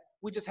change that.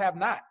 We just have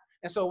not.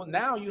 And so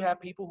now you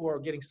have people who are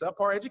getting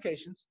subpar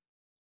educations.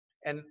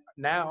 And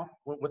now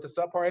with the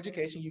subpar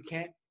education, you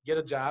can't get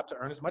a job to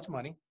earn as much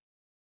money.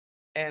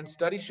 And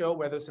studies show,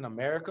 whether it's in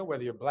America,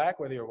 whether you're Black,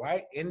 whether you're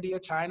white, India,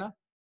 China,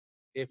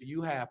 if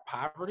you have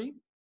poverty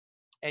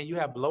and you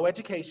have low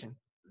education,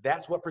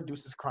 that's what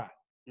produces crime.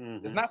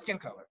 Mm-hmm. It's not skin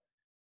color.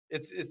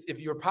 It's if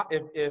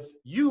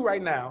you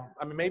right now,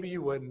 I mean, maybe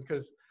you wouldn't,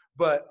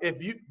 but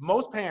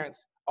most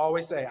parents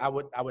always say, I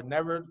would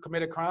never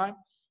commit a crime,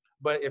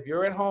 but if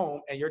you're at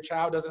home and your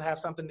child doesn't have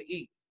something to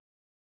eat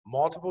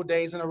multiple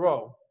days in a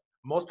row,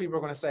 most people are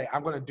going to say,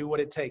 I'm going to do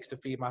what it takes to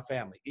feed my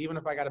family. Even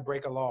if I got to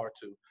break a law or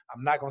two,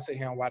 I'm not going to sit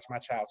here and watch my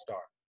child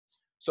starve.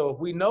 So if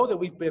we know that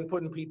we've been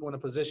putting people in a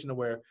position to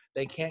where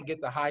they can't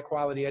get the high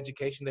quality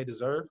education they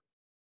deserve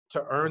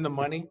to earn the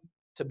money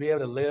to be able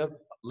to live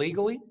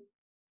legally,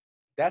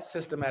 that's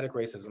systematic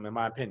racism, in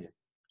my opinion.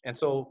 And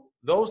so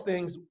those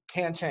things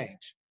can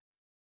change.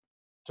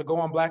 To go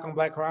on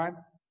black crime,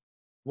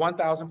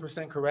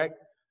 1,000% correct.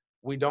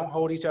 We don't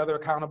hold each other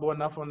accountable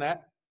enough on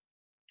that.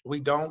 We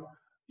don't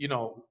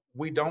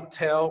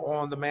tell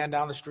on the man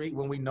down the street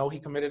when we know he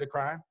committed a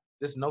crime.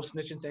 This no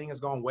snitching thing has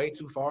gone way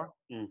too far.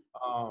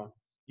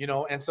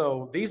 And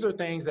so these are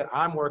things that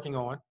I'm working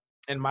on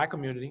in my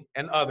community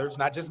and others,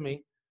 not just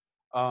me.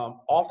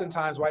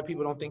 Oftentimes, white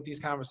people don't think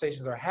these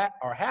conversations are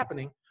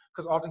happening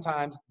because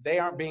oftentimes they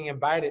aren't being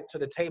invited to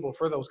the table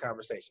for those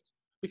conversations.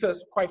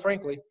 Because quite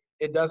frankly,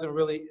 it doesn't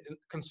really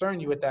concern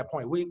you at that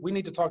point. We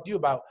need to talk to you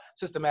about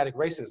systematic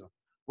racism.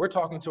 We're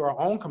talking to our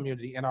own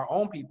community and our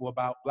own people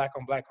about black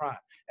on black crime.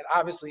 And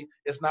obviously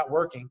it's not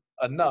working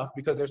enough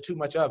because there's too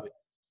much of it.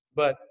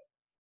 But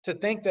to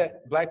think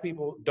that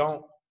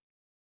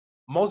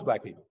most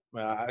black people,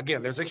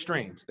 again, there's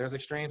extremes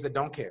that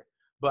don't care.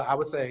 But I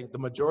would say the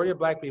majority of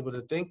black people,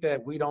 to think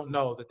that we don't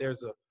know that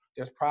there's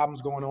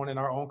problems going on in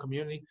our own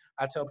community.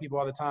 I tell people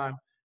all the time,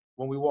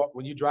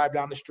 when you drive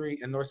down the street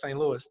in North St.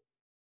 Louis,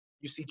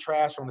 you see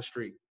trash on the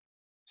street.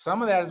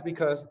 Some of that is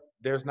because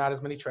there's not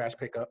as many trash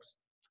pickups.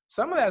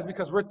 Some of that is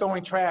because we're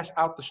throwing trash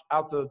out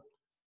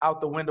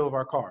the window of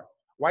our car.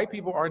 White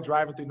people aren't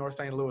driving through North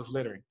St. Louis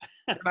littering.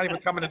 They're not even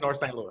coming to North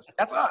St. Louis.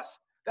 That's us.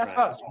 That's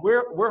right. Us.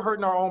 We're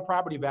hurting our own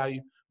property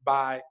value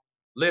by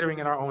littering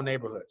in our own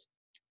neighborhoods.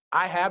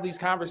 I have these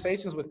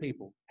conversations with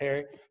people,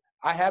 Harry.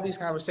 I have these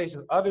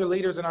conversations. Other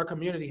leaders in our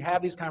community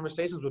have these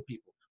conversations with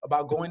people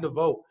about going to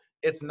vote.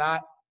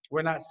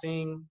 We're not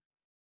seeing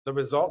the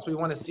results we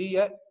want to see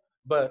yet,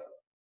 but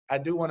I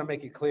do want to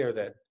make it clear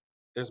that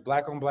there's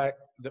black on black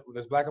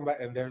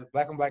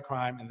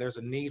crime, and there's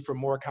a need for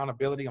more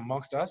accountability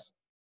amongst us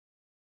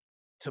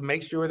to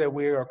make sure that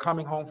we are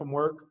coming home from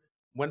work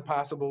when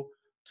possible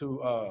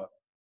to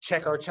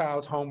check our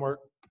child's homework,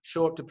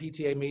 show up to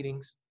PTA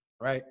meetings,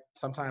 right?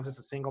 Sometimes it's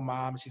a single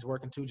mom, she's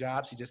working 2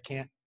 jobs, she just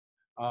can't.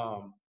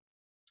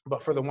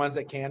 But for the ones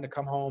that can, to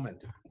come home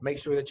and make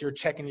sure that you're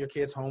checking your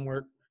kids'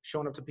 homework,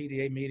 showing up to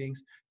PTA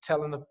meetings,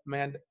 telling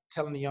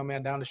the young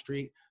man down the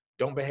street,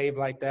 don't behave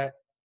like that.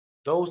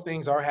 Those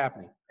things are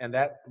happening, and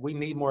that we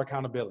need more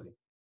accountability.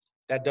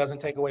 That doesn't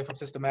take away from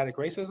systemic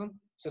racism,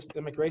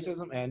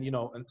 and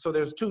and so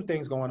there's 2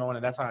 things going on,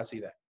 and that's how I see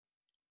that.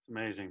 It's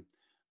amazing.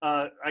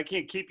 I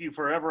can't keep you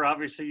forever.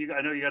 Obviously,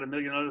 I know you got a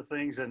million other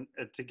things and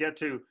to get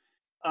to.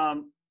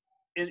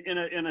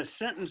 In a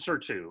sentence or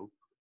two,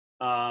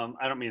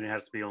 I don't mean it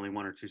has to be only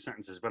 1 or 2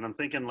 sentences, but I'm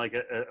thinking like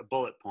a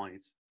bullet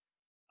points.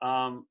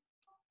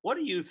 What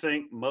do you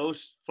think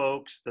most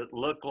folks that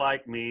look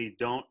like me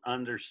don't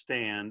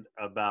understand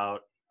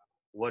about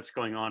what's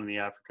going on in the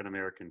African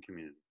American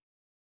community?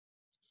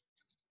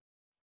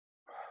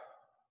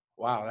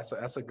 Wow,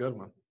 that's a good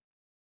one.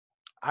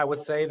 I would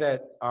say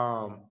that,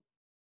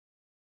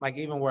 like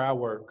even where I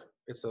work,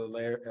 it's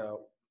the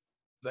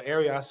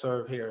area I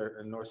serve here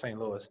in North St.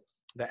 Louis.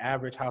 The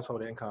average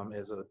household income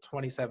is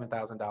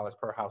 $27,000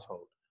 per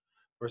household,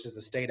 versus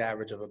the state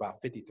average of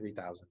about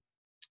 53,000.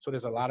 So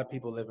there's a lot of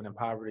people living in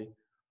poverty.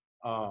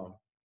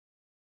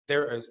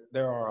 There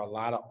are a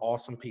lot of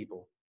awesome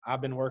people.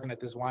 I've been working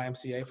at this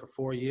YMCA for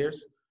 4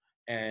 years,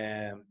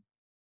 and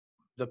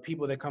the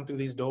people that come through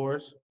these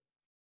doors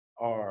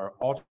are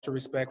ultra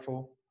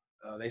respectful.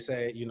 They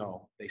say,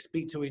 they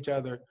speak to each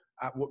other.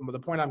 The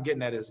point I'm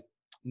getting at is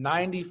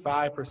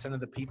 95% of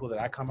the people that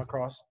I come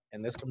across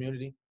in this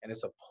community, and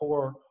it's a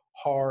poor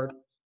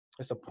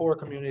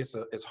community.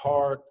 It's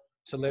hard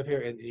to live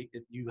here.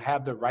 You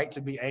have the right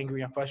to be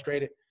angry and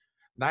frustrated.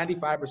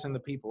 95% of the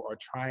people are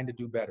trying to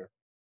do better,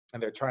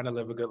 and they're trying to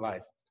live a good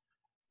life.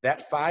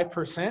 That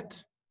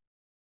 5%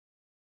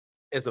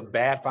 is a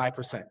bad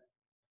 5%.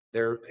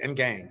 They're in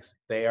gangs.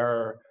 They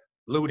are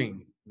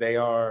looting. They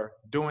are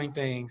doing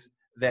things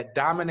that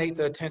dominate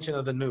the attention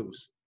of the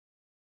news.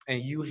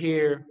 And you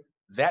hear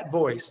that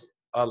voice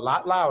a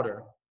lot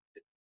louder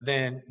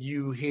than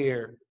you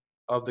hear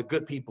of the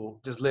good people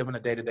just living a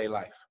day-to-day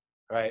life,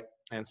 right?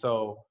 And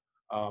so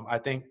I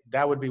think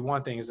that would be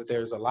one thing, is that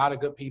there's a lot of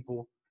good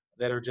people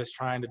that are just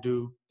trying to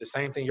do the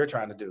same thing you're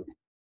trying to do.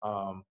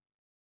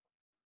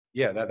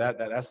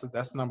 That's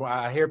the number.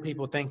 I hear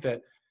people think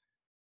that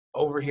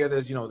over here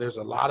there's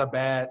a lot of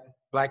bad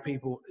Black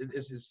people.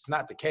 It's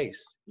not the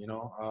case.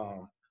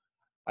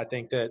 I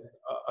think that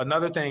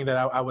another thing that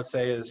I would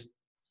say is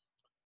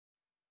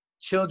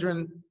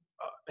children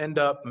end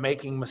up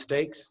making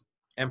mistakes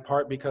in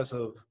part because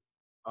of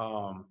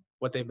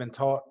what they've been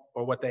taught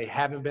or what they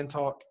haven't been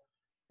taught.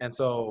 And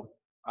so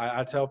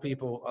I tell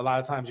people, a lot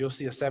of times you'll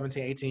see a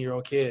 17,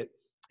 18-year-old kid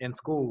in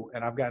school,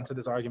 and I've gotten to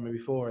this argument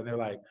before, and they're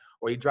like,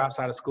 or he drops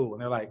out of school,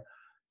 and they're like,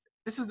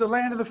 this is the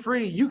land of the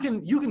free. You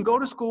can go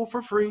to school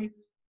for free.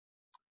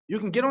 You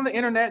can get on the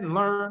internet and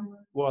learn.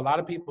 Well, a lot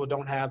of people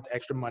don't have the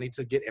extra money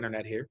to get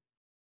internet here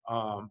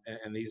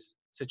in these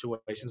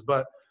situations.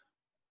 But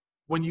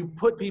when you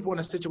put people in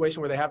a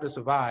situation where they have to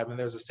survive, and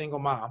there's a single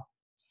mom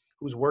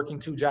who's working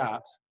 2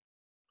 jobs,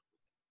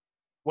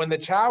 when the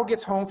child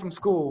gets home from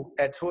school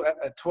at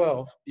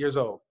 12 years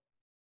old,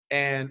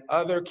 and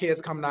other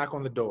kids come knock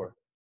on the door,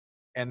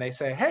 and they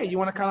say, hey, you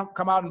want to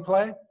come out and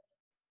play?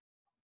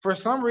 For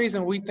some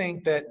reason, we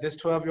think that this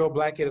 12-year-old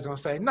Black kid is going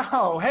to say,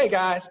 no, hey,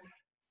 guys,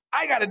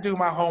 I got to do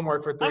my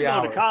homework for 3 hours.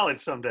 I'm going to college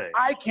someday.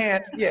 I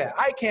can't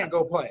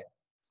go play.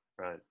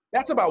 Right.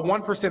 That's about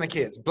 1% of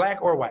kids,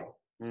 Black or white.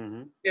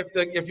 Mm-hmm.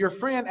 If your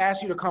friend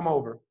asks you to come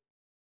over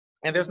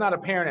and there's not a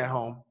parent at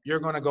home, you're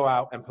going to go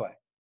out and play.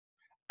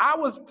 I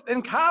was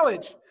in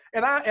college,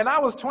 and I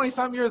was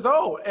 20-something years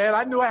old, and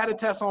I knew I had a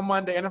test on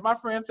Monday. And if my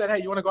friend said,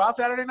 hey, you want to go out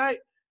Saturday night?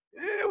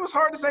 It was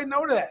hard to say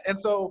no to that. And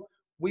so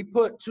we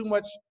put too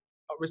much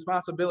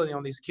responsibility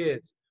on these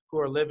kids who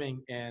are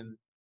living in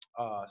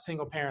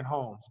single-parent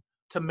homes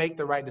to make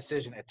the right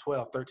decision at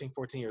 12, 13,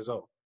 14 years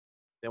old.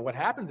 Then what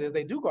happens is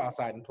they do go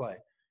outside and play,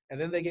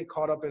 and then they get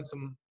caught up in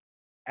some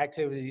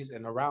activities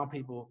and around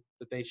people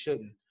that they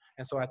shouldn't.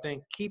 And so I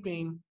think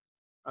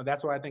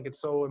that's why I think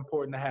it's so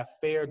important to have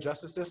fair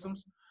justice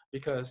systems,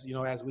 because,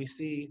 as we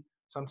see,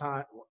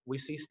 sometimes we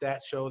see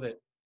stats show that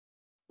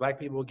Black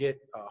people get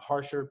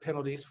harsher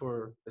penalties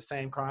for the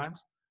same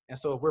crimes. And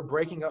so if we're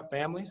breaking up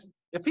families,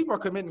 if people are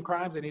committing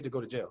crimes, they need to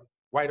go to jail,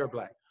 white or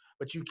Black.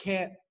 But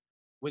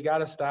we got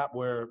to stop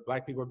where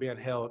Black people are being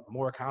held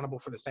more accountable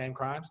for the same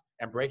crimes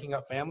and breaking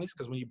up families.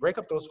 Because when you break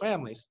up those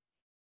families,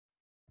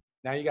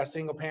 now you got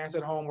single parents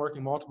at home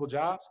working multiple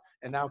jobs,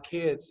 and now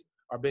kids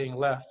are being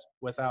left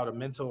without a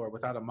mentor,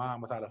 without a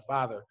mom, without a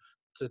father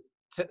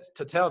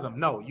to tell them,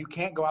 no, you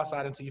can't go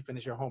outside until you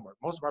finish your homework.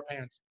 Most of our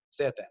parents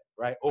said that,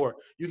 right? Or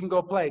you can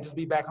go play, just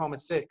be back home at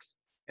 6,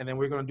 and then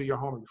we're going to do your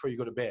homework before you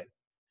go to bed.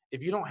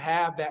 If you don't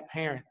have that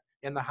parent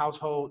in the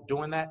household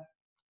doing that,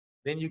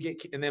 then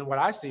and then what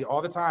I see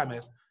all the time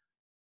is,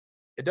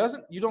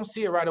 you don't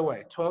see it right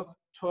away. 12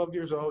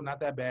 years old, not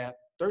that bad.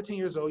 13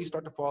 years old, you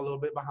start to fall a little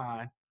bit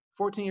behind.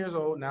 14 years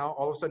old, now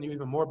all of a sudden you're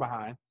even more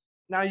behind.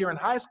 Now you're in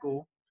high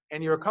school,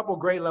 and you're a couple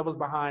grade levels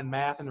behind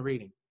math and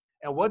reading.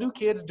 And what do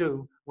kids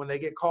do when they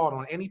get called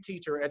on? Any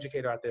teacher or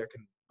educator out there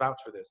can vouch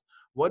for this.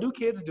 What do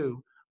kids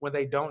do when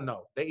they don't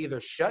know? They either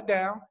shut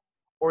down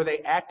or they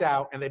act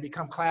out and they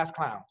become class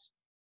clowns.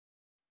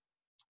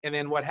 And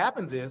then what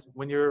happens is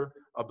when you're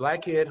a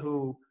black kid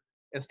who,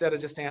 instead of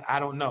just saying, I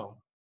don't know,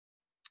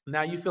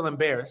 now you feel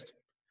embarrassed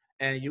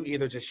and you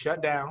either just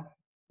shut down,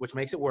 which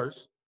makes it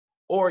worse,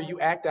 or you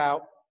act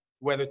out,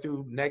 whether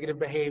through negative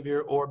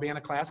behavior or being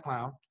a class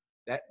clown,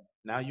 that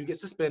now you get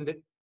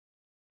suspended.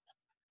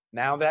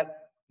 Now that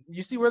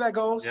you see where that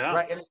goes, Yeah,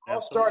 right? And it all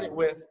absolutely. started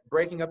with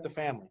breaking up the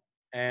family.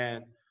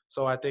 And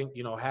so I think,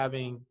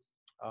 having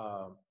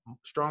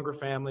stronger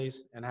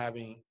families and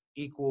having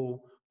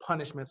equal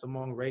punishments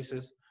among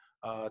races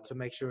to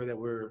make sure that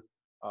we're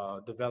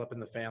developing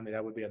the family,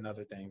 that would be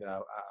another thing that I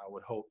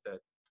would hope that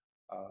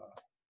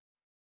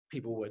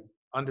people would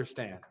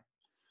understand.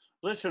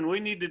 Listen, we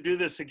need to do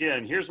this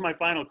again. Here's my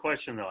final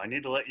question, though. I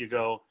need to let you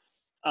go.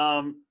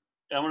 I'm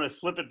going to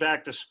flip it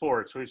back to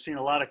sports. We've seen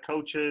a lot of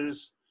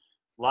coaches,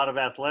 a lot of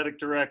athletic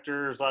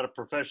directors, a lot of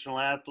professional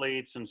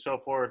athletes, and so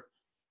forth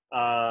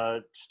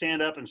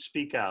stand up and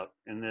speak out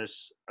in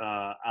this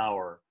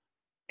hour,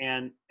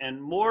 and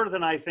more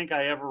than I think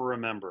I ever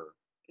remember.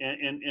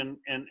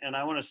 And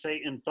I want to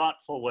say in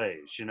thoughtful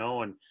ways, and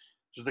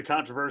there's the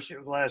controversy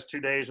of the last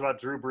 2 days about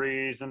Drew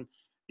Brees and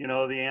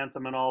the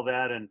anthem and all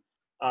that, and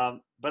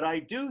but I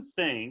do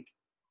think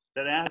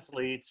that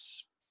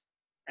athletes,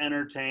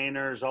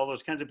 entertainers, all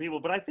those kinds of people,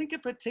 but I think in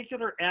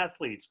particular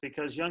athletes,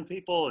 because young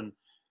people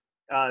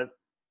and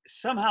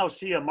somehow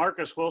see a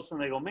Marcus Wilson,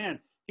 they go, man,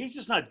 he's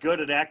just not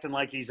good at acting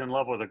like he's in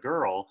love with a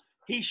girl.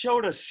 He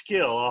showed a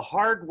skill, a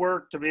hard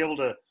work to be able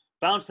to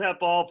bounce that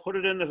ball, put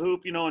it in the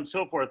hoop, and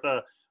so forth.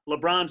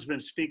 LeBron's been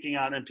speaking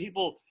out, and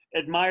people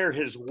admire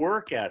his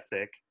work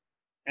ethic.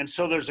 And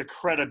so there's a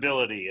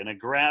credibility and a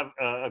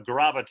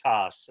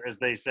gravitas, as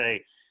they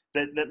say,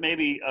 that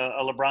maybe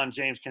a LeBron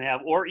James can have,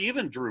 or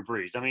even Drew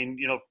Brees. I mean,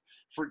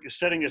 for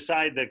setting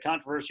aside the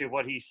controversy of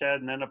what he said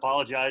and then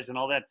apologized and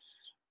all that,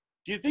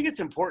 do you think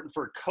it's important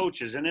for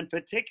coaches, and in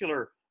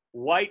particular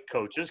white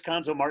coaches?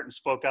 Conzo Martin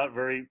spoke out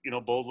very,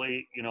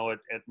 boldly,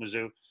 at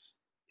Mizzou.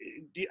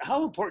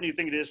 How important do you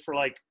think it is for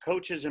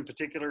coaches in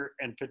particular,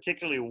 and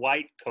particularly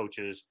white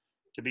coaches,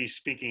 to be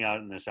speaking out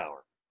in this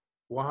hour?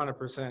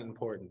 100%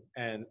 important.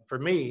 And for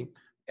me,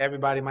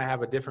 everybody might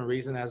have a different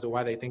reason as to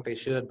why they think they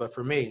should. But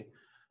for me,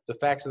 the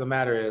facts of the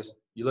matter is,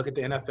 you look at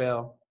the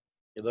NFL,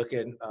 you look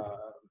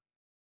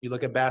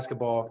at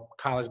basketball,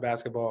 college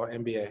basketball,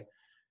 NBA.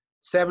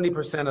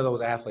 70% of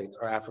those athletes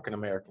are African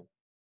American.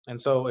 And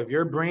so if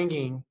you're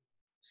bringing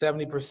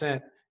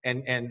 70%,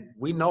 and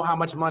we know how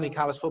much money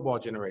college football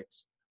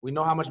generates, we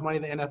know how much money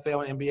the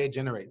NFL and NBA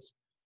generates.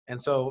 And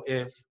so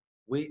if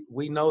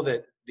we know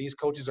that these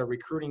coaches are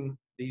recruiting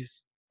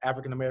these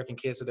African American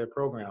kids to their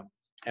program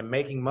and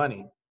making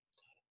money,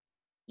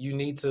 you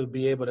need to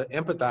be able to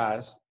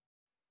empathize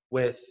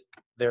with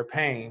their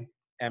pain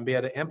and be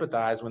able to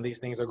empathize when these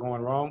things are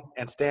going wrong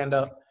and stand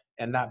up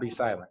and not be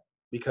silent,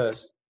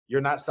 because you're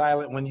not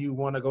silent when you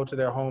want to go to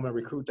their home and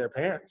recruit their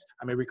parents.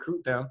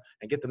 Recruit them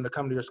and get them to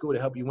come to your school to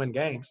help you win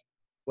games.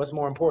 What's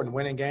more important,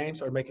 winning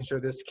games or making sure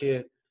this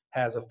kid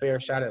has a fair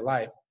shot at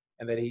life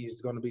and that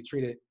he's going to be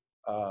treated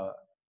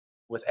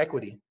with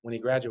equity when he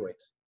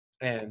graduates?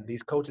 And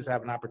these coaches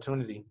have an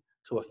opportunity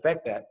to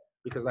affect that,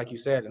 because like you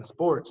said, in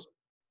sports,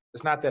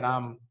 it's not that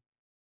I'm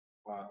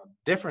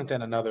different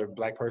than another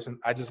black person.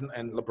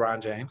 And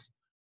LeBron James,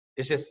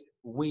 it's just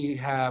we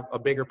have a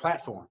bigger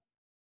platform.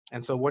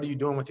 And so what are you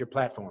doing with your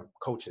platform?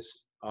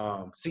 Coaches,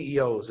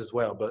 CEOs as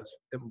well, but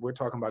we're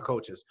talking about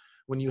coaches.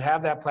 When you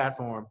have that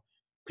platform,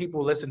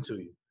 people listen to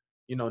you.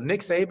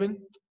 Nick Saban,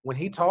 when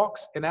he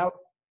talks,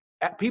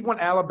 people in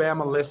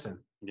Alabama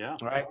listen. Yeah.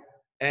 Right?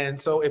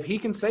 And so if he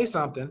can say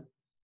something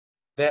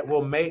that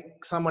will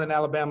make someone in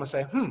Alabama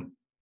say,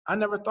 I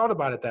never thought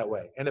about it that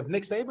way. And if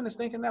Nick Saban is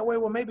thinking that way,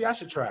 well, maybe I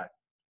should try it.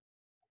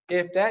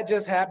 If that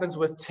just happens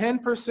with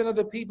 10% of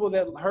the people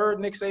that heard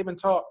Nick Saban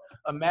talk,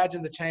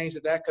 imagine the change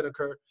that could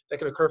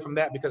occur from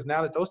that, because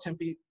now that those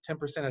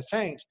 10% has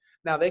changed,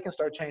 now they can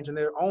start changing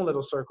their own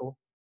little circle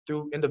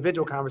through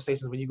individual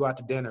conversations when you go out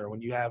to dinner,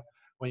 when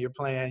you're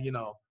playing,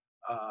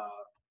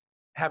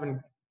 having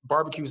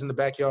barbecues in the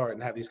backyard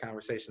and have these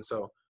conversations.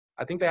 So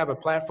I think they have a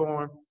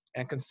platform,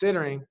 and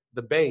considering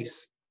the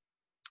base,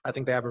 I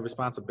think they have a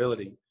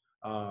responsibility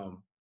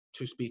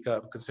to speak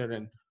up,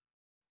 considering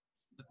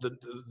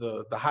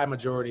the high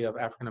majority of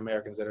African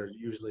Americans that are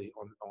usually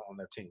on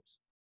their teams.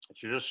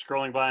 If you're just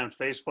scrolling by on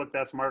Facebook,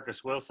 that's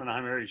Marcus Wilson.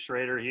 I'm Harry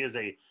Schroeder.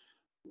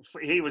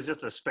 He was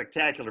just a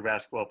spectacular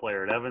basketball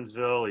player at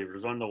Evansville. He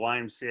was on the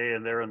YMCA,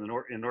 and there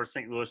in North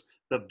St. Louis,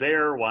 the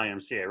Bear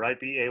YMCA, right?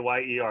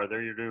 BAYER.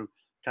 They're your new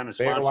kind of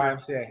sponsor.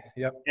 Bear YMCA.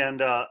 Yep.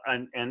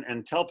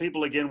 And tell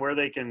people again where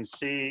they can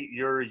see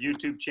your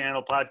YouTube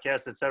channel,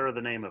 podcast, et cetera,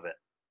 the name of it.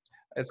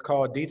 It's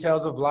called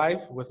Details of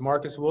Life with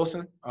Marcus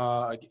Wilson.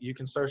 You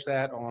can search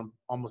that on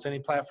almost any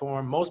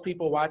platform. Most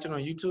people watch it on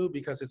YouTube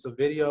because it's a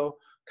video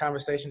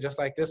conversation just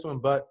like this one,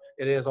 but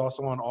it is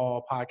also on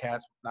all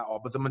podcasts, not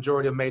all, but the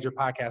majority of major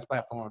podcast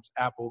platforms,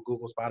 Apple,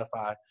 Google,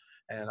 Spotify,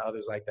 and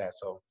others like that.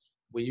 So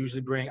I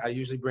usually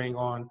bring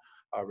on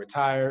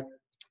retired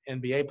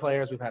NBA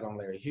players. We've had on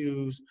Larry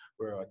Hughes,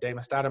 where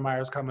Damon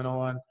Stoudemire's coming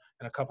on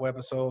in a couple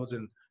episodes,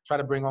 and try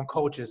to bring on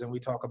coaches, and we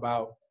talk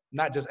about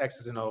not just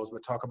X's and O's,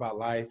 but talk about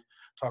life,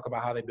 talk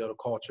about how they build a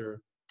culture,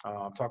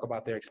 talk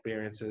about their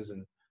experiences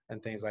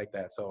and things like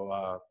that.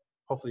 So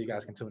hopefully you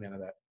guys can tune into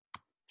that.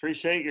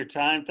 Appreciate your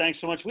time. Thanks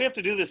so much. We have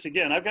to do this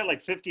again. I've got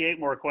like 58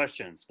 more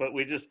questions, but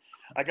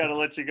I got to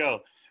let you go.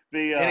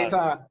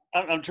 Anytime.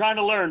 I'm trying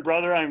to learn,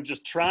 brother. I'm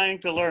just trying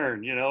to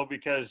learn,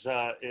 because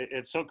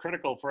it's so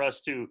critical for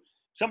us to.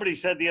 Somebody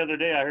said the other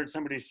day, I heard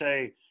somebody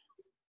say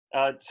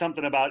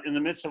something about, in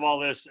the midst of all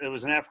this, it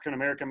was an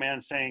African-American man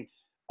saying,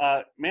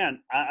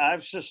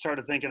 I've just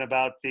started thinking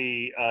about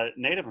the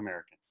Native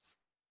American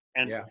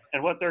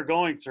and what they're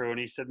going through. And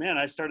he said, man,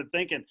 I started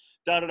thinking,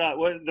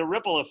 the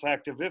ripple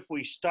effect of if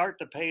we start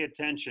to pay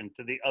attention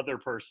to the other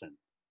person,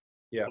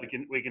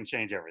 we can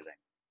change everything.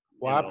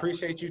 Well, I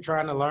appreciate you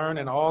trying to learn,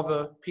 and all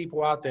the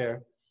people out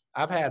there.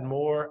 I've had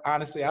more,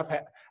 honestly, I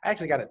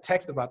actually got a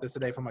text about this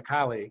today from a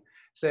colleague.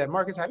 Said,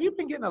 Marcus, have you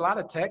been getting a lot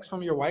of texts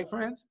from your white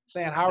friends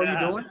saying, how are you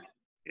doing?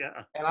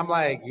 Yeah. And I'm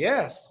like,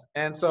 yes.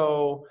 And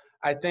so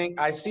I think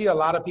I see a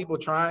lot of people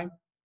trying,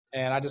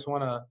 and I just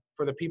want to,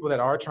 for the people that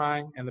are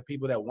trying and the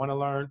people that want to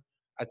learn,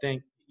 I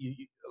think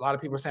a lot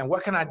of people are saying,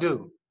 what can I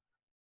do?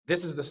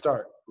 This is the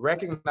start,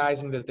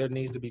 recognizing that there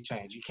needs to be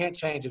change. You can't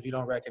change if you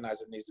don't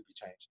recognize it needs to be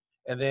changed.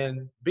 And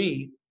then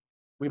B,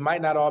 we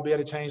might not all be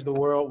able to change the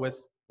world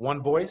with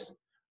one voice,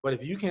 but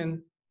if you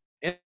can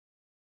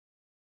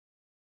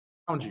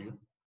around you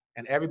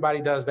and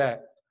everybody does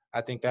that,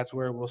 I think that's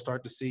where we'll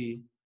start to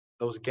see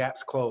those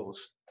gaps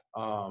close.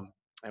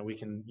 And we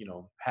can,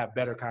 have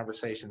better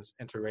conversations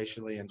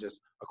interracially and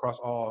just across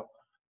all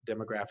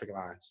demographic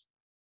lines.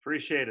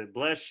 Appreciate it.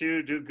 Bless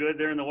you. Do good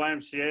there in the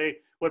YMCA.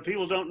 What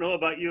people don't know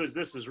about you is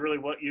this is really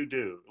what you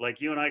do.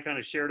 Like, you and I kind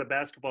of shared a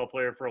basketball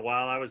player for a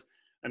while. I was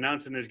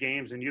announcing his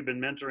games, and you've been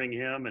mentoring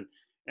him,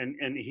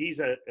 and he's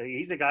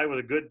a guy with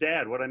a good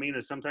dad. What I mean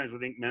is sometimes we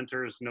think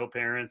mentors, no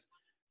parents.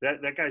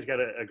 That guy's got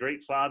a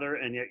great father,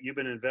 and yet you've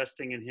been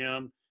investing in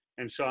him.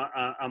 And so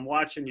I'm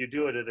watching you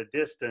do it at a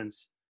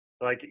distance.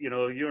 Like,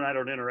 you and I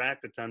don't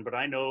interact a ton, but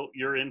I know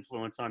your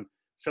influence on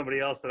somebody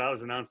else that I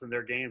was announcing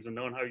their games and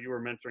knowing how you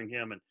were mentoring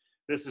him. And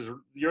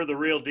you're the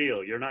real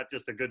deal. You're not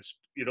just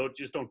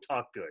just don't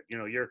talk good.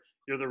 You're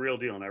the real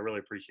deal, and I really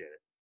appreciate it.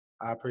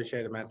 I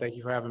appreciate it, man. Thank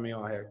you for having me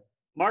on here.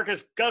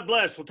 Marcus, God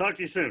bless. We'll talk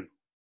to you soon.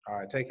 All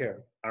right, take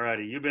care. All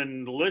righty. You've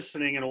been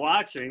listening and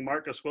watching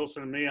Marcus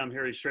Wilson and me. I'm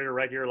Harry Schroeder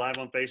right here live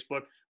on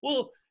Facebook.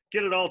 We'll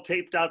get it all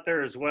taped out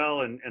there as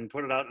well and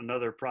put it out in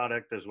another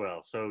product as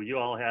well. So you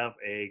all have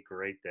a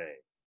great day.